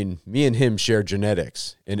 well, I mean, me and him share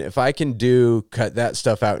genetics. And if I can cut that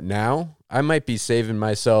stuff out now, I might be saving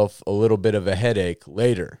myself a little bit of a headache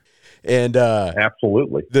later. And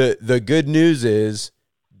absolutely. The good news is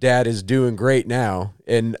Dad is doing great now,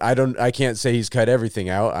 and I can't say he's cut everything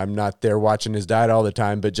out. I'm not there watching his diet all the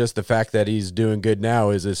time, but just the fact that he's doing good now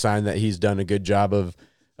is a sign that he's done a good job of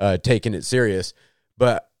taking it serious.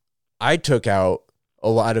 But I took out a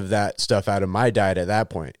lot of that stuff out of my diet at that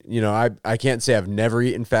point. You know, I can't say I've never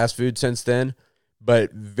eaten fast food since then,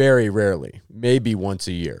 but very rarely, maybe once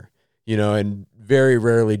a year, you know, and very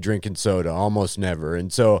rarely drinking soda, almost never.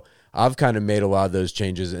 And so I've kind of made a lot of those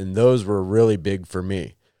changes, and those were really big for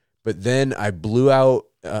me. But then I blew out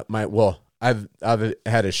I've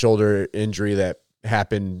had a shoulder injury that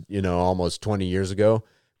happened, you know, almost 20 years ago,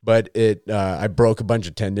 but I broke a bunch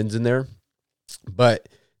of tendons in there. But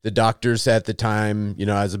the doctors at the time, you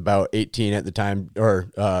know, I was about 18 at the time,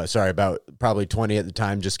 about probably 20 at the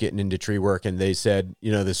time, just getting into tree work. And they said,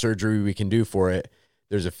 you know, the surgery we can do for it,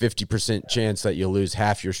 there's a 50% chance that you'll lose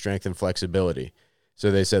half your strength and flexibility.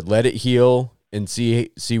 So they said, let it heal and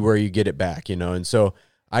see where you get it back, you know? And so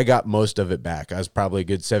I got most of it back. I was probably a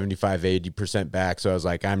good 75, 80% back. So I was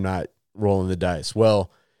like, I'm not rolling the dice. Well,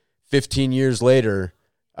 15 years later,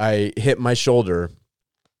 I hit my shoulder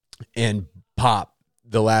and pop,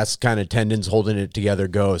 the last kind of tendons holding it together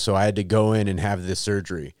go. So I had to go in and have this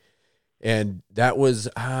surgery. And that was,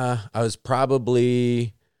 I was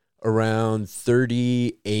probably around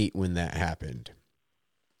 38 when that happened,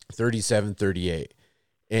 37, 38.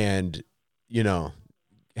 And, you know,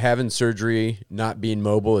 having surgery, not being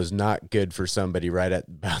mobile is not good for somebody right at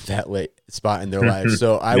about that late spot in their life.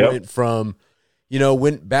 So I went from, you know,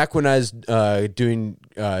 when I was doing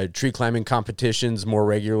tree climbing competitions more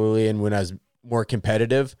regularly, and when I was more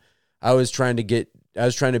competitive, I was trying to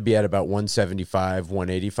be at about 175,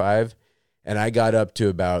 185, and I got up to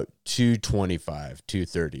about 225,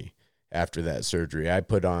 230 after that surgery. I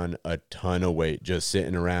put on a ton of weight just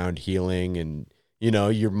sitting around healing, and you know,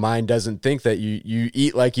 your mind doesn't think that you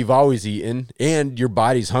eat like you've always eaten, and your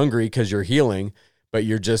body's hungry because you're healing, but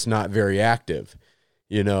you're just not very active,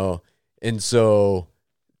 you know. And so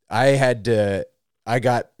I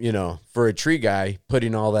got, you know, for a tree guy,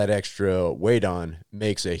 putting all that extra weight on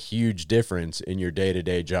makes a huge difference in your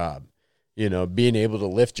day-to-day job. You know, being able to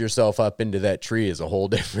lift yourself up into that tree is a whole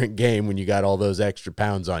different game when you got all those extra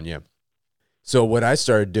pounds on you. So what I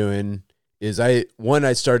started doing is I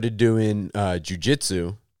started doing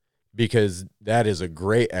jujitsu, because that is a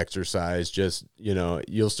great exercise. Just, you know,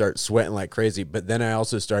 you'll start sweating like crazy. But then I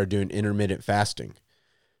also started doing intermittent fasting.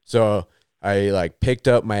 So I like picked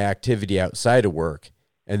up my activity outside of work,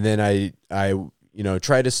 and then I you know,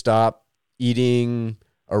 try to stop eating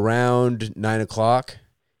around 9 o'clock,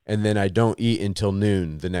 and then I don't eat until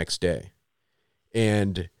noon the next day.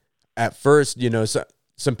 And at first, you know,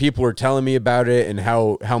 some people were telling me about it and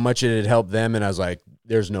how much it had helped them, and I was like,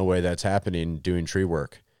 there's no way that's happening doing tree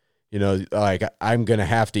work. You know, like I'm going to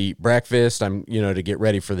have to eat breakfast, you know, to get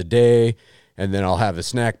ready for the day. And then I'll have a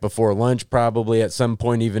snack before lunch probably at some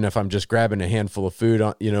point, even if I'm just grabbing a handful of food,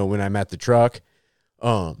 you know, when I'm at the truck.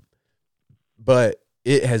 But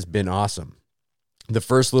it has been awesome. The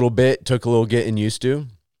first little bit took a little getting used to,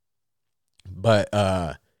 but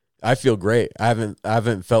I feel great. I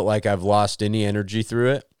haven't felt like I've lost any energy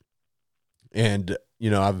through it. And,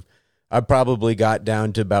 you know, I've probably got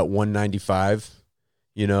down to about 195,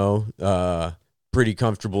 you know, pretty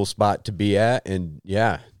comfortable spot to be at. And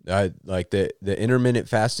yeah, I like the intermittent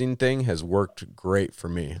fasting thing has worked great for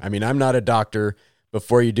me. I mean, I'm not a doctor.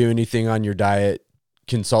 Before you do anything on your diet,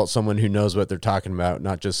 consult someone who knows what they're talking about,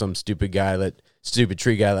 not just some stupid tree guy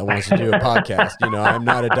that wants to do a podcast. You know, I'm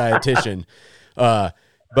not a dietitian.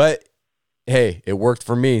 But hey, it worked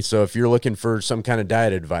for me. So if you're looking for some kind of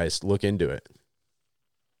diet advice, look into it.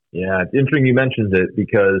 Yeah, it's interesting you mentioned it,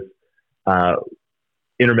 because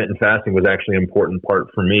intermittent fasting was actually an important part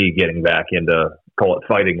for me getting back into, call it,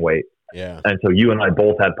 fighting weight. Yeah. And so you and I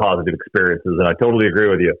both had positive experiences, and I totally agree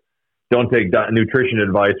with you. Don't take nutrition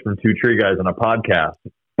advice from two tree guys on a podcast,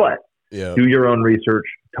 but do your own research,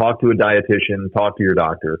 talk to a dietitian, talk to your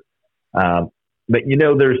doctor. But you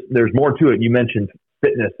know, there's more to it. You mentioned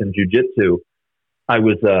fitness and jujitsu. I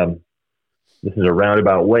was, this is a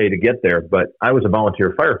roundabout way to get there, but I was a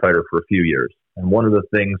volunteer firefighter for a few years. And one of the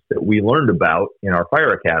things that we learned about in our fire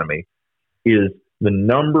academy is the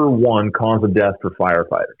number one cause of death for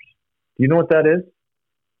firefighters. Do you know what that is?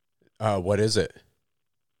 What is it?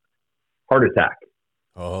 Heart attack.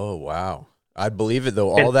 Oh, wow. I believe it,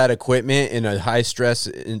 though. All that equipment in a high stress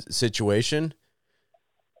situation.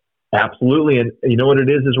 Absolutely. And you know what it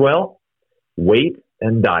is as well? Weight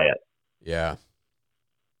and diet. Yeah.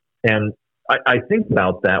 And I think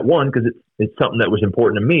about that, one, because it's something that was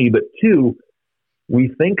important to me, but two, we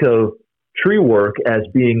think of tree work as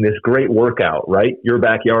being this great workout, right? Your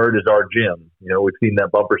backyard is our gym. You know, we've seen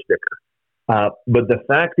that bumper sticker. But the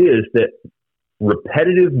fact is that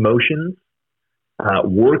repetitive motions,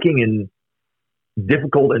 working in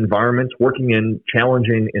difficult environments, working in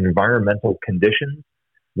challenging environmental conditions,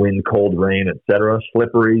 wind, cold, rain, etc.,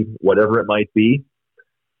 slippery, whatever it might be,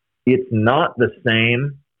 it's not the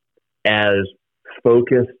same as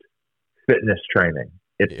focused fitness training.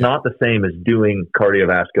 It's not the same as doing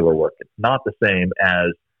cardiovascular work. It's not the same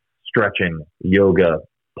as stretching, yoga,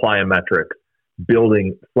 plyometrics,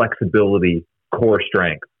 building flexibility, core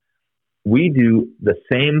strength. We do the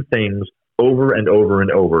same things over and over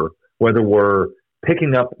and over, whether we're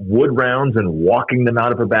picking up wood rounds and walking them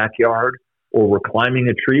out of a backyard, or we're climbing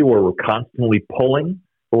a tree where we're constantly pulling,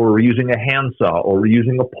 or we're using a handsaw, or we're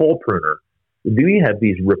using a pole pruner. We have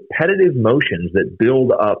these repetitive motions that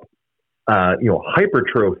build up,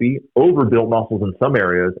 hypertrophy, overbuild muscles in some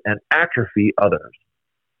areas, and atrophy others.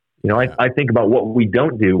 You know, I think about what we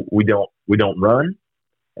don't do. We don't run,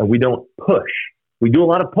 and we don't push. We do a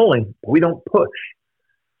lot of pulling, but we don't push.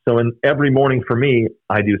 So every morning for me,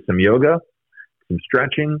 I do some yoga, some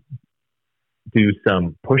stretching, do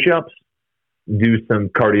some push-ups, do some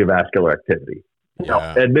cardiovascular activity. Yeah. Now,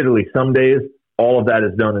 admittedly, some days all of that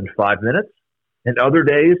is done in 5 minutes, and other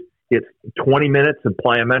days it's 20 minutes of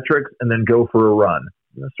plyometrics and then go for a run.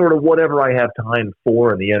 Sort of whatever I have time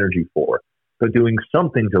for and the energy for. But doing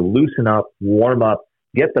something to loosen up, warm up,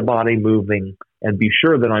 get the body moving, and be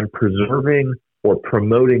sure that I'm preserving or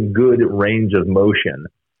promoting good range of motion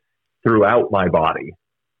throughout my body.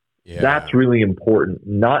 Yeah. That's really important,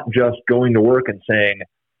 not just going to work and saying,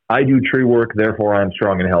 I do tree work, therefore I'm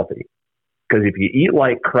strong and healthy. Because if you eat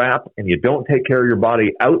like crap and you don't take care of your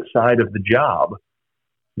body outside of the job,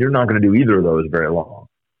 you're not going to do either of those very long.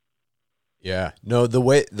 Yeah. No, the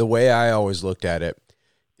way I always looked at it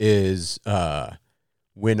is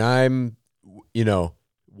when I'm,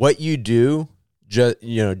 what you do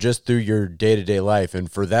just through your day-to-day life.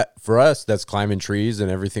 And for us, that's climbing trees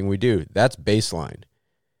and everything we do. That's baseline.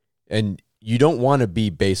 And you don't want to be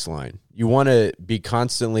baseline. You want to be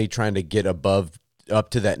constantly trying to get up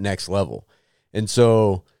to that next level. And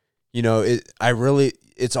so,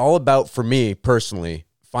 it's all about, for me personally,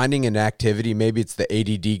 finding an activity. Maybe it's the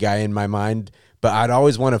ADD guy in my mind, but I'd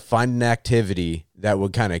always want to find an activity that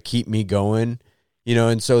would kind of keep me going,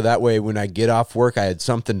 and so that way when I get off work, I had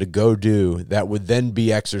something to go do that would then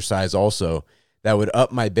be exercise also, that would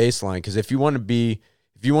up my baseline. Because if you want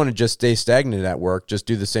to just stay stagnant at work, just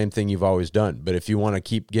do the same thing you've always done. But if you want to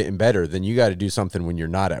keep getting better, then you got to do something when you're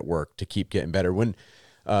not at work to keep getting better. When,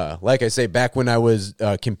 like I say, back when I was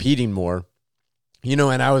competing more,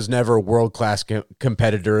 and I was never a world-class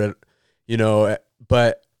competitor,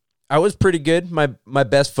 but I was pretty good. My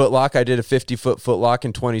best footlock, I did a 50-foot footlock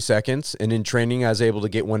in 20 seconds. And in training, I was able to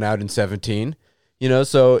get one out in 17,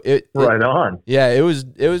 so right on. Yeah, it was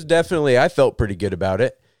definitely, I felt pretty good about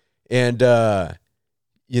it. And, to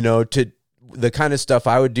the kind of stuff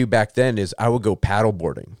I would do back then is I would go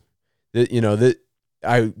paddleboarding.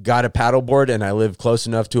 I got a paddleboard and I lived close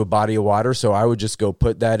enough to a body of water. So I would just go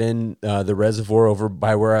put that in the reservoir over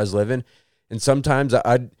by where I was living. And sometimes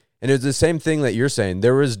and it was the same thing that you're saying.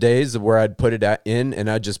 There was days where I'd put it in and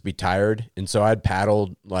I'd just be tired. And so I'd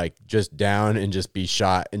paddle like just down and just be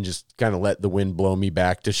shot and just kind of let the wind blow me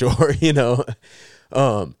back to shore,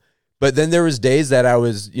 But then there was days that I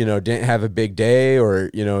was, didn't have a big day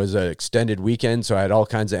or, it was an extended weekend. So I had all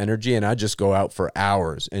kinds of energy and I'd just go out for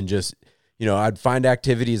hours and just, I'd find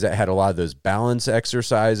activities that had a lot of those balance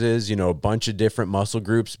exercises, a bunch of different muscle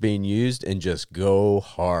groups being used and just go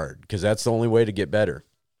hard because that's the only way to get better.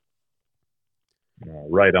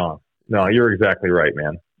 Right on. No, you're exactly right,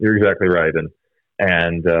 man. You're exactly right.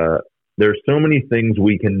 And there's so many things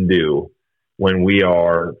we can do when we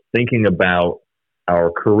are thinking about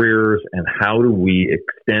our careers and how do we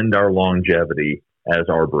extend our longevity as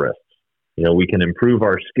arborists. We can improve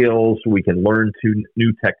our skills. We can learn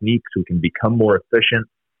new techniques. We can become more efficient.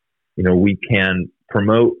 We can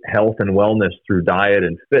promote health and wellness through diet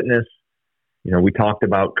and fitness. We talked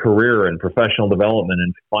about career and professional development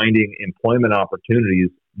and finding employment opportunities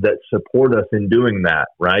that support us in doing that,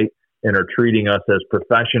 right? And are treating us as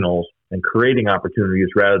professionals and creating opportunities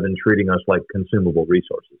rather than treating us like consumable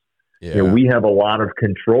resources. Yeah. We have a lot of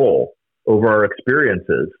control over our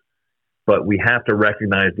experiences, but we have to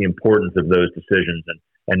recognize the importance of those decisions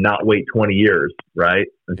and not wait 20 years, right,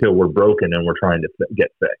 until we're broken and we're trying to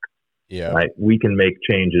get fixed. Yeah. Right? We can make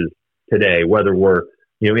changes today, whether we're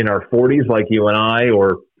in our 40s like you and I,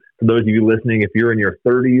 or for those of you listening, if you're in your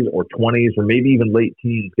 30s or 20s or maybe even late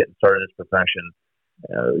teens getting started in this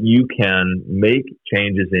profession, you can make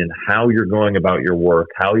changes in how you're going about your work,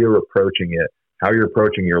 how you're approaching it, how you're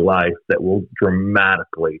approaching your life that will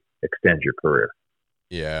dramatically extend your career.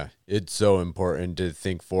 Yeah, it's so important to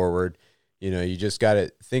think forward. You just got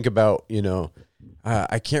to think about,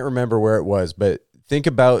 I can't remember where it was, but think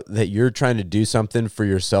about that you're trying to do something for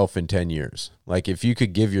yourself in 10 years. Like if you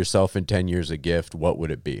could give yourself in 10 years a gift, what would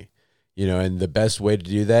it be? And the best way to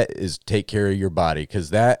do that is take care of your body because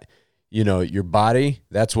that, your body,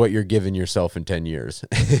 that's what you're giving yourself in 10 years.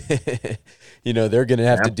 They're going to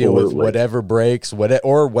have to deal with whatever breaks,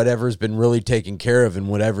 or whatever's been really taken care of and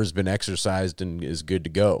whatever's been exercised and is good to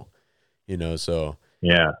go, so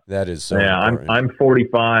yeah, that is so important. I'm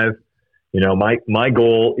 45. My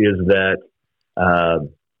goal is that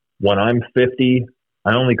when I'm 50,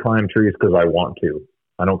 I only climb trees because I want to.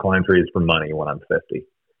 I don't climb trees for money when I'm 50.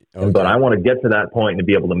 Okay. But I want to get to that point and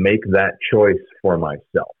be able to make that choice for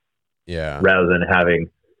myself. Yeah. Rather than having,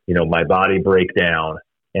 my body break down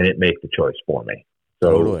and it make the choice for me.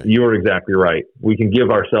 So totally. You're exactly right. We can give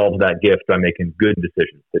ourselves that gift by making good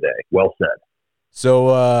decisions today. Well said.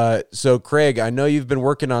 So Craig, I know you've been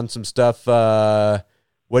working on some stuff.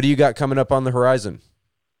 What do you got coming up on the horizon?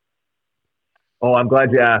 Oh, I'm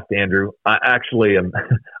glad you asked, Andrew. I actually am.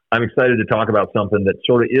 I'm excited to talk about something that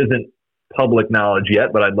sort of isn't public knowledge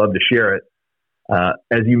yet, but I'd love to share it.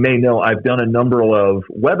 As you may know, I've done a number of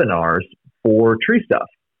webinars for tree stuff.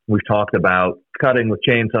 We've talked about cutting with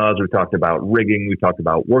chainsaws. We've talked about rigging. We've talked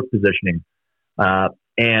about work positioning,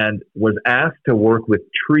 and was asked to work with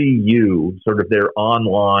Tree U, sort of their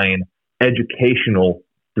online educational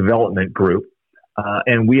development group.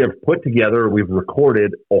 And we have put together, we've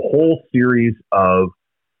recorded a whole series of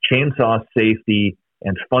chainsaw safety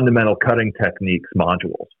and fundamental cutting techniques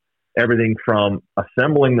modules. Everything from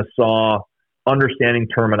assembling the saw, understanding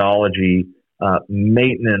terminology,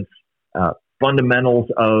 maintenance, fundamentals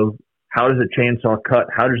of how does a chainsaw cut,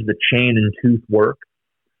 how does the chain and tooth work,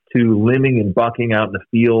 to limbing and bucking out in the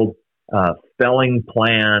field, felling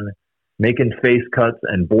plan, making face cuts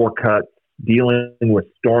and bore cuts, dealing with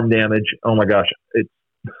storm damage. Oh my gosh, this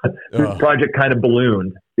project kind of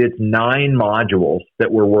ballooned. It's 9 modules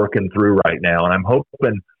that we're working through right now, and I'm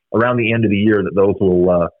hoping around the end of the year that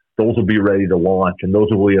those will be ready to launch, and those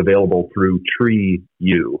will be available through Tree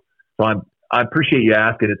U. So I appreciate you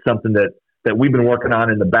asking. It's something that we've been working on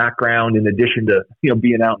in the background, in addition to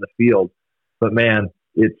being out in the field. But man,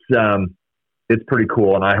 it's pretty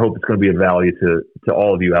cool, and I hope it's going to be of value to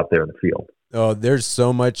all of you out there in the field. Oh, there's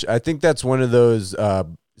so much. I think that's one of those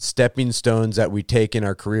stepping stones that we take in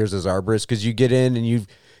our careers as arborists, because you get in and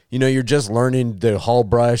you're just learning the haul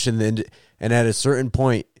brush, and at a certain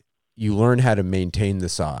point you learn how to maintain the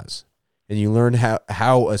saws, and you learn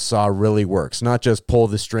how a saw really works. Not just pull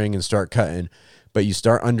the string and start cutting, but you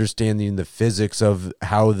start understanding the physics of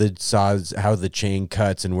how the chain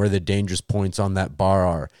cuts and where the dangerous points on that bar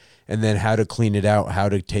are. And then how to clean it out, how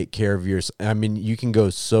to take care of yours. I mean, you can go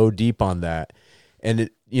so deep on that. And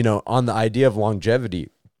on the idea of longevity,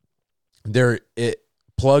 it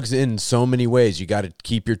plugs in so many ways. You got to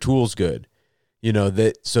keep your tools good,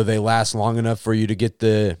 so they last long enough for you to get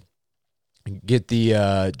the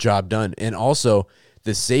job done. And also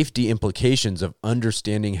the safety implications of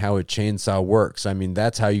understanding how a chainsaw works. I mean,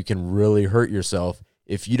 that's how you can really hurt yourself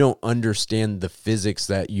if you don't understand the physics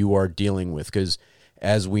that you are dealing with. Because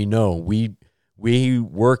as we know, we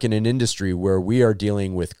work in an industry where we are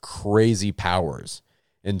dealing with crazy powers.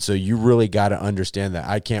 And so you really got to understand that.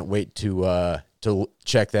 I can't wait to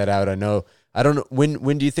check that out. I don't know.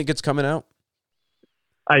 When do you think it's coming out?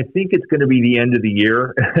 I think it's going to be the end of the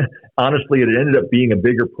year. Honestly, it ended up being a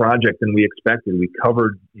bigger project than we expected. We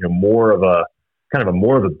covered, more of a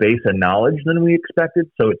base of knowledge than we expected.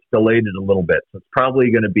 So it's delayed it a little bit. So it's probably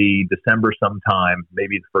going to be December sometime,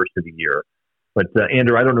 maybe the first of the year. But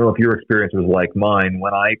Andrew, I don't know if your experience was like mine.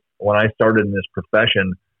 When I started in this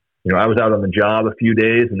profession, I was out on the job a few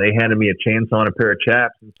days, and they handed me a chainsaw and a pair of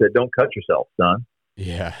chaps and said, "Don't cut yourself, son."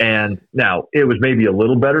 Yeah. And now it was maybe a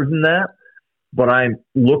little better than that, but I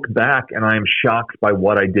look back and I am shocked by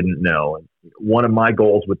what I didn't know. And one of my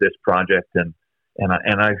goals with this project, and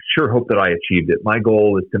I sure hope that I achieved it. My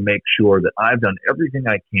goal is to make sure that I've done everything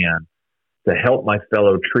I can to help my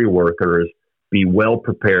fellow tree workers be well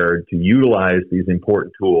prepared to utilize these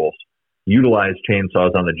important tools, utilize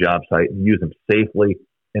chainsaws on the job site, and use them safely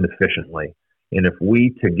and efficiently. And if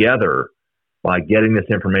we together, by getting this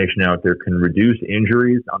information out there, can reduce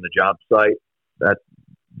injuries on the job site,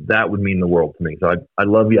 that would mean the world to me. So I'd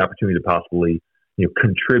love the opportunity to possibly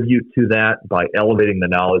contribute to that by elevating the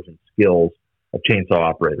knowledge and skills of chainsaw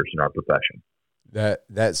operators in our profession.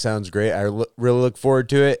 That sounds great. I really look forward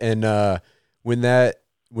to it. And when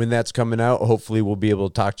that's coming out, hopefully we'll be able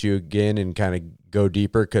to talk to you again and kind of go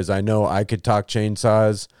deeper, because I know I could talk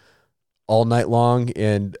chainsaws all night long.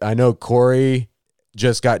 And I know Corey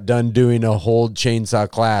just got done doing a whole chainsaw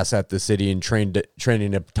class at the city and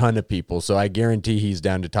training a ton of people. So I guarantee he's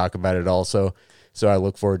down to talk about it also. So I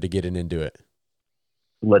look forward to getting into it.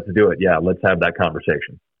 Let's do it. Yeah, let's have that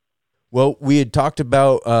conversation. Well, we had talked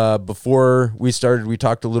about, before we started, we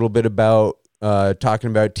talked a little bit about talking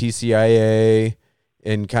about TCIA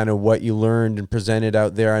and kind of what you learned and presented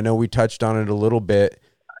out there. I know we touched on it a little bit.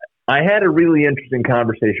 I had a really interesting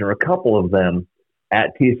conversation, or a couple of them,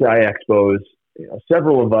 at TCI Expos.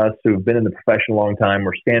 Several of us who've been in the profession a long time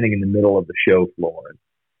were standing in the middle of the show floor.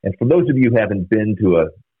 And for those of you who haven't been to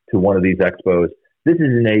one of these expos, this is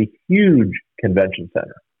in a huge convention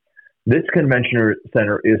center. This convention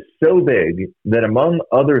center is so big that, among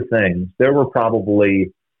other things, there were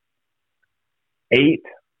probably 8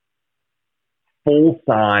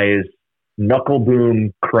 full-size knuckle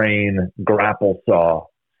boom crane grapple saw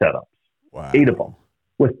setups. Wow. 8 of them,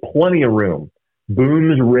 with plenty of room.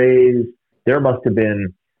 Booms raised. There must have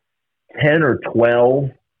been 10 or 12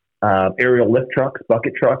 aerial lift trucks,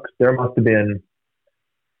 bucket trucks. There must have been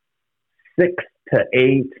 6 to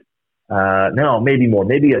 8, no, maybe more,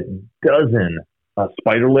 maybe a dozen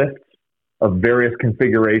spider lifts of various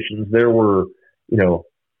configurations. There were,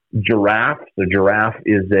 giraffes. The giraffe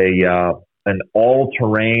is an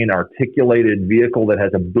all-terrain articulated vehicle that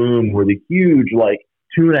has a boom with a huge,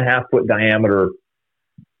 2.5-foot diameter,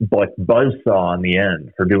 buzzsaw on the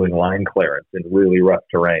end for doing line clearance in really rough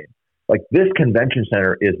terrain. This convention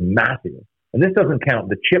center is massive. And this doesn't count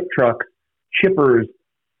the chip trucks, chippers,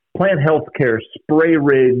 plant healthcare, spray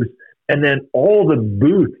rigs, and then all the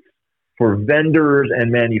booths for vendors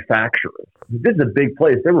and manufacturers. This is a big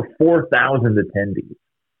place. There were 4,000 attendees.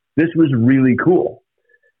 This was really cool.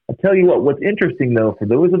 I'll tell you what's interesting, though, for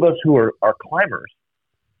those of us who are climbers,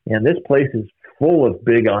 and this place is full of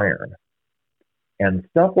big iron, and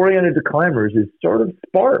stuff oriented to climbers is sort of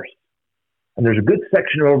sparse. And there's a good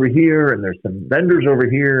section over here, and there's some vendors over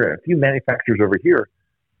here, and a few manufacturers over here,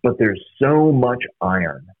 but there's so much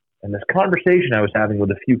iron. And this conversation I was having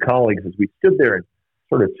with a few colleagues as we stood there and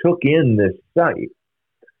sort of took in this site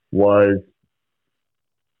was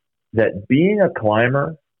that being a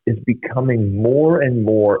climber is becoming more and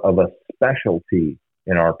more of a specialty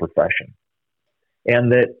in our profession.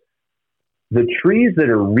 And that the trees that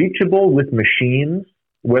are reachable with machines,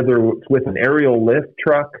 whether it's with an aerial lift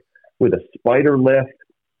truck, with a spider lift,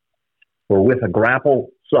 or with a grapple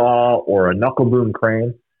saw or a knuckle boom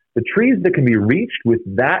crane, the trees that can be reached with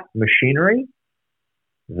that machinery,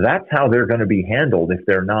 that's how they're going to be handled if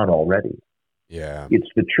they're not already. Yeah. It's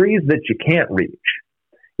the trees that you can't reach.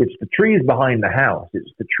 It's the trees behind the house.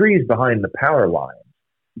 It's the trees behind the power lines.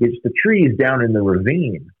 It's the trees down in the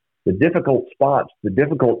ravine, the difficult spots, the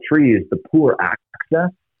difficult trees, the poor access.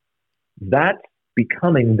 That's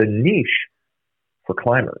becoming the niche for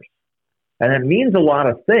climbers. And it means a lot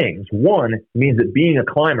of things. One, it means that being a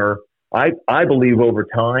climber, I believe over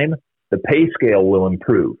time, the pay scale will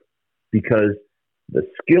improve because the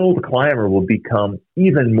skilled climber will become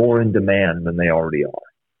even more in demand than they already are.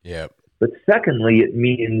 Yep. But secondly, it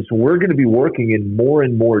means we're going to be working in more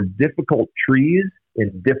and more difficult trees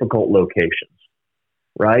in difficult locations,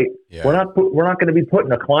 right? Yeah. We're not going to be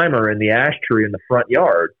putting a climber in the ash tree in the front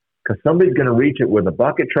yard because somebody's going to reach it with a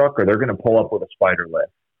bucket truck or they're going to pull up with a spider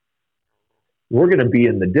lift. We're going to be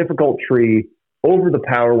in the difficult tree, over the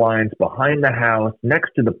power lines, behind the house,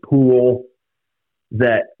 next to the pool.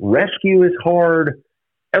 That rescue is hard.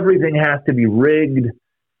 Everything has to be rigged.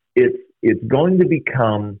 It's going to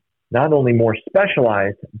become not only more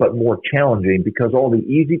specialized, but more challenging because all the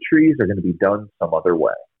easy trees are going to be done some other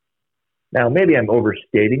way. Now, maybe I'm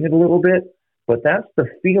overstating it a little bit, but that's the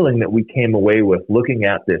feeling that we came away with looking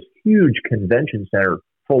at this huge convention center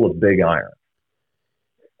full of big iron.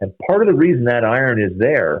 And part of the reason that iron is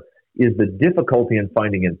there is the difficulty in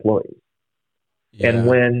finding employees. Yeah. And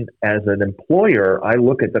when, as an employer, I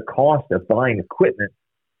look at the cost of buying equipment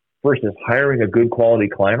versus hiring a good quality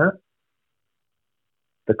climber,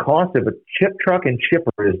 the cost of a chip truck and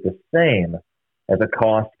chipper is the same as a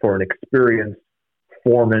cost for an experienced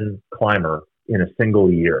foreman climber in a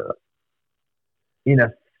single year. In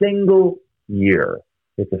a single year,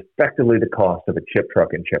 it's effectively the cost of a chip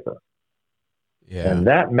truck and chipper. Yeah. And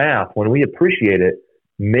that math, when we appreciate it,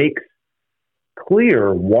 makes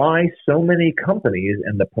clear why so many companies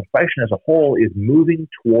and the profession as a whole is moving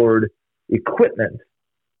toward equipment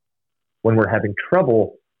when we're having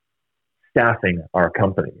trouble staffing our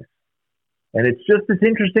companies. And it's just this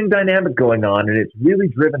interesting dynamic going on, and it's really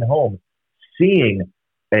driven home seeing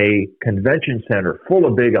a convention center full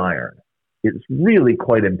of big iron. It's really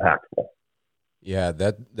quite impactful. Yeah,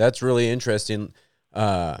 that's really interesting.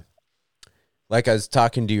 Like I was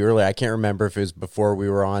talking to you earlier, I can't remember if it was before we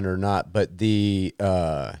were on or not, but when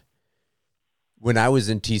I was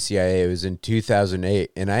in TCIA, it was in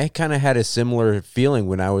 2008, and I kind of had a similar feeling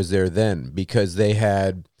when I was there then because they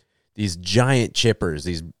had these giant chippers,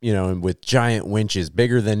 these, with giant winches,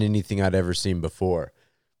 bigger than anything I'd ever seen before.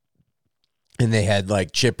 And they had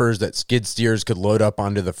like chippers that skid steers could load up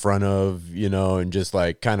onto the front of, and just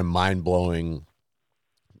like kind of mind-blowing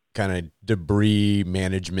kind of debris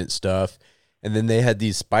management stuff. And then they had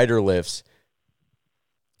these spider lifts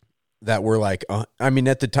that were like,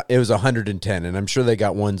 at the time it was 110, and I'm sure they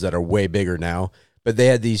got ones that are way bigger now, but they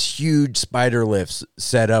had these huge spider lifts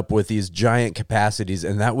set up with these giant capacities.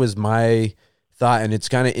 And that was my thought. And it's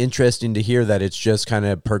kind of interesting to hear that it's just kind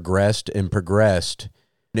of progressed. And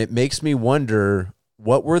it makes me wonder,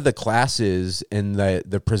 what were the classes and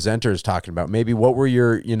the presenters talking about? Maybe what were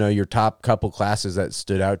your top couple classes that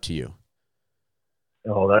stood out to you?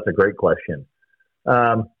 Oh, that's a great question.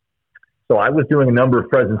 So I was doing a number of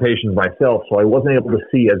presentations myself, so I wasn't able to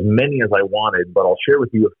see as many as I wanted, but I'll share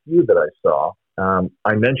with you a few that I saw.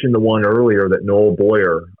 I mentioned the one earlier that Noel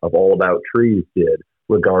Boyer of All About Trees did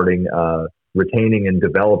regarding retaining and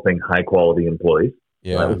developing high-quality employees.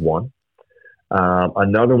 Yeah. So that was one.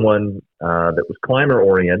 Another one that was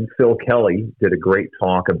climber-oriented, Phil Kelly did a great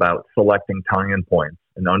talk about selecting tie-in points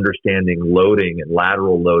and understanding loading and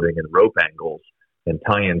lateral loading and rope angles and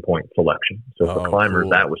tie-in point selection. So for climbers,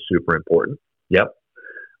 cool. that was super important. Yep.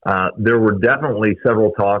 There were definitely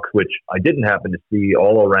several talks, which I didn't happen to see,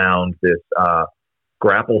 all around this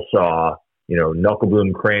grapple saw, knuckle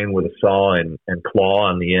boom crane with a saw and claw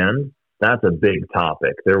on the end. That's a big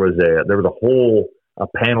topic. There was a whole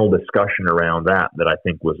panel discussion around that I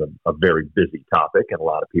think was a very busy topic, and a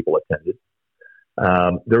lot of people attended.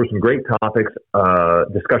 There were some great topics,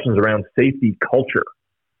 discussions around safety culture.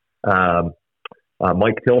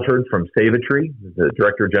 Mike Tilford from Save-A-Tree, the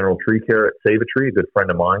Director of General Tree Care at Save-A-Tree, a good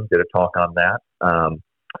friend of mine, did a talk on that.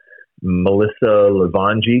 Melissa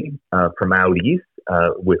Levangi from out east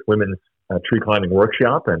with Women's Tree Climbing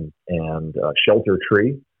Workshop and Shelter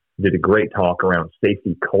Tree did a great talk around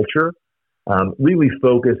safety culture, really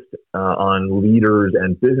focused on leaders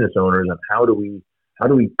and business owners and how do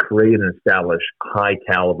we create and establish high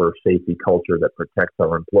caliber safety culture that protects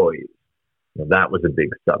our employees. That was a big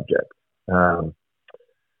subject.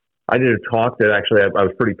 I did a talk that actually I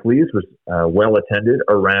was pretty pleased was well attended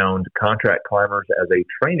around contract climbers as a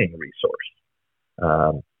training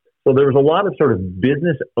resource. So there was a lot of sort of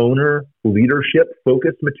business owner leadership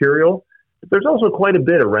focused material, but there's also quite a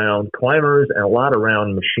bit around climbers and a lot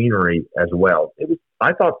around machinery as well. It was,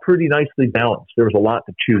 I thought, pretty nicely balanced. There was a lot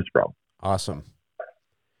to choose from. Awesome.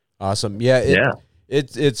 Yeah.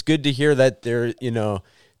 It's good to hear that there,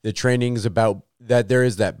 the training's about that there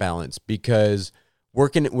is that balance, because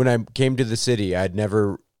when I came to the city, I'd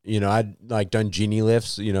never, I'd like done genie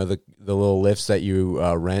lifts, the little lifts that you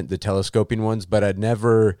rent, the telescoping ones, but I'd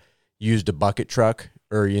never used a bucket truck,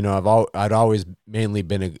 or, I'd always mainly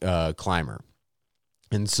been a climber.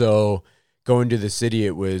 And so going to the city,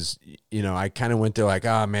 it was, I kind of went there like,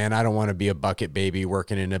 oh man, I don't want to be a bucket baby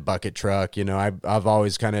working in a bucket truck. I've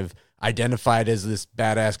always kind of identified as this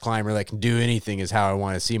badass climber that can do anything is how I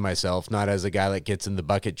want to see myself, not as a guy that gets in the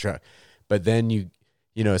bucket truck. But then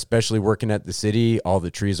especially working at the city, all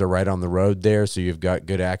the trees are right on the road there, so you've got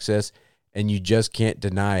good access, and you just can't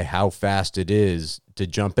deny how fast it is to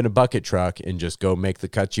jump in a bucket truck and just go make the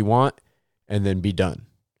cuts you want and then be done.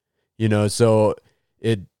 So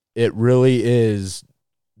it really is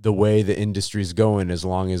the way the industry's going, as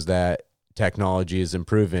long as that technology is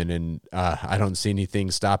improving, and I don't see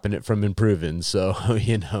anything stopping it from improving. So,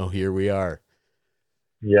 here we are.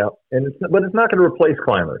 Yeah, but it's not going to replace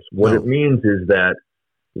climbers. What it means is that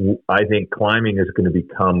I think climbing is going to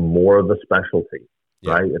become more of a specialty,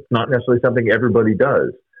 right? It's not necessarily something everybody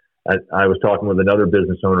does. I was talking with another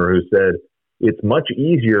business owner who said it's much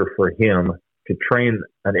easier for him to train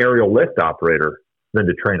an aerial lift operator than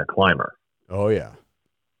to train a climber. Oh, yeah.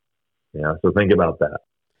 Yeah, so think about that.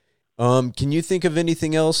 Can you think of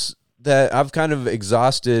anything else that I've kind of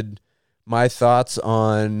exhausted my thoughts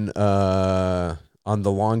on the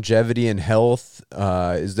longevity and health?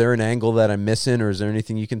 Is there an angle that I'm missing, or is there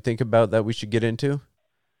anything you can think about that we should get into?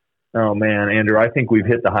 Oh man, Andrew, I think we've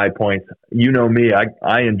hit the high points. You know me,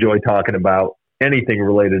 I enjoy talking about anything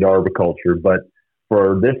related to arboriculture, but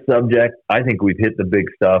for this subject, I think we've hit the big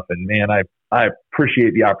stuff. And man, I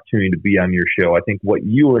appreciate the opportunity to be on your show. I think what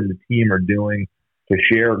you and the team are doing to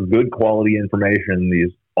share good quality information,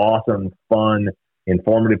 these awesome, fun,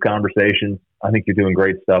 informative conversations, I think you're doing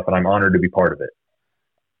great stuff, and I'm honored to be part of it.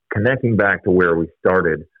 Connecting back to where we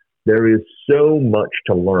started, there is so much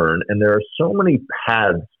to learn, and there are so many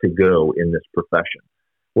paths to go in this profession.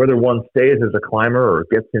 Whether one stays as a climber or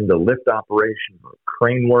gets into lift operation or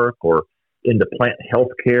crane work or into plant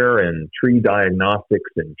healthcare and tree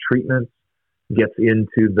diagnostics and treatments, gets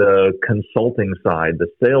into the consulting side, the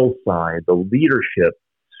sales side, the leadership,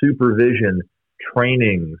 supervision,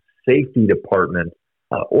 training, safety department,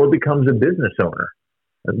 or becomes a business owner.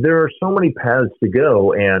 There are so many paths to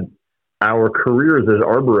go, and our careers as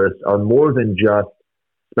arborists are more than just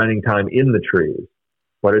spending time in the trees,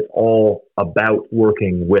 but it's all about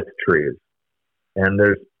working with trees. And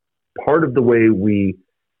there's part of the way we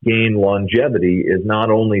gain longevity is not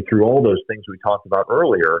only through all those things we talked about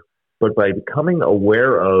earlier, but by becoming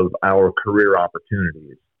aware of our career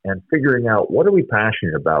opportunities and figuring out what are we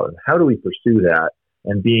passionate about and how do we pursue that,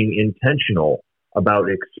 and being intentional about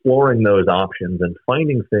exploring those options and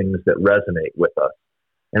finding things that resonate with us.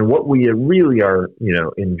 And what we really are,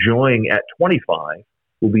 enjoying at 25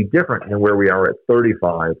 will be different than where we are at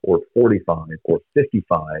 35 or 45 or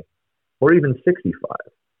 55 or even 65.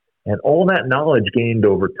 And all that knowledge gained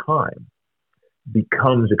over time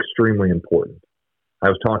becomes extremely important. I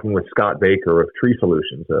was talking with Scott Baker of Tree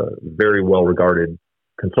Solutions, a very well-regarded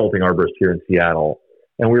consulting arborist here in Seattle,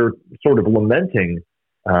 and we were sort of lamenting,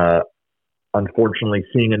 unfortunately,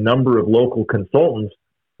 seeing a number of local consultants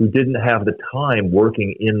who didn't have the time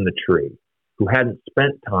working in the tree, who hadn't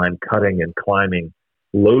spent time cutting and climbing,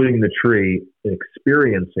 loading the tree, and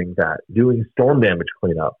experiencing that, doing storm damage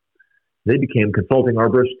cleanup. They became consulting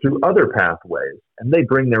arborists through other pathways, and they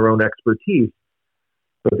bring their own expertise,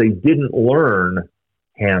 but they didn't learn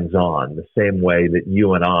hands-on the same way that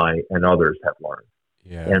you and I and others have learned.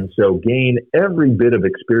 Yeah. And so gain every bit of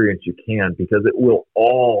experience you can, because it will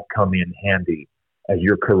all come in handy as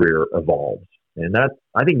your career evolves. And I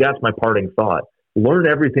think that's my parting thought. Learn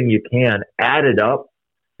everything you can, add it up,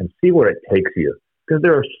 and see where it takes you. Because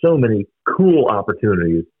there are so many cool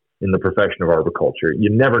opportunities in the profession of arboriculture. You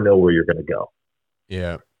never know where you're going to go.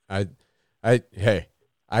 Yeah. I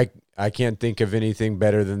can't think of anything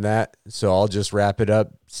better than that. So I'll just wrap it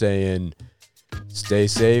up saying, stay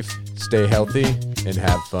safe, stay healthy, and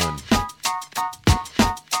have fun.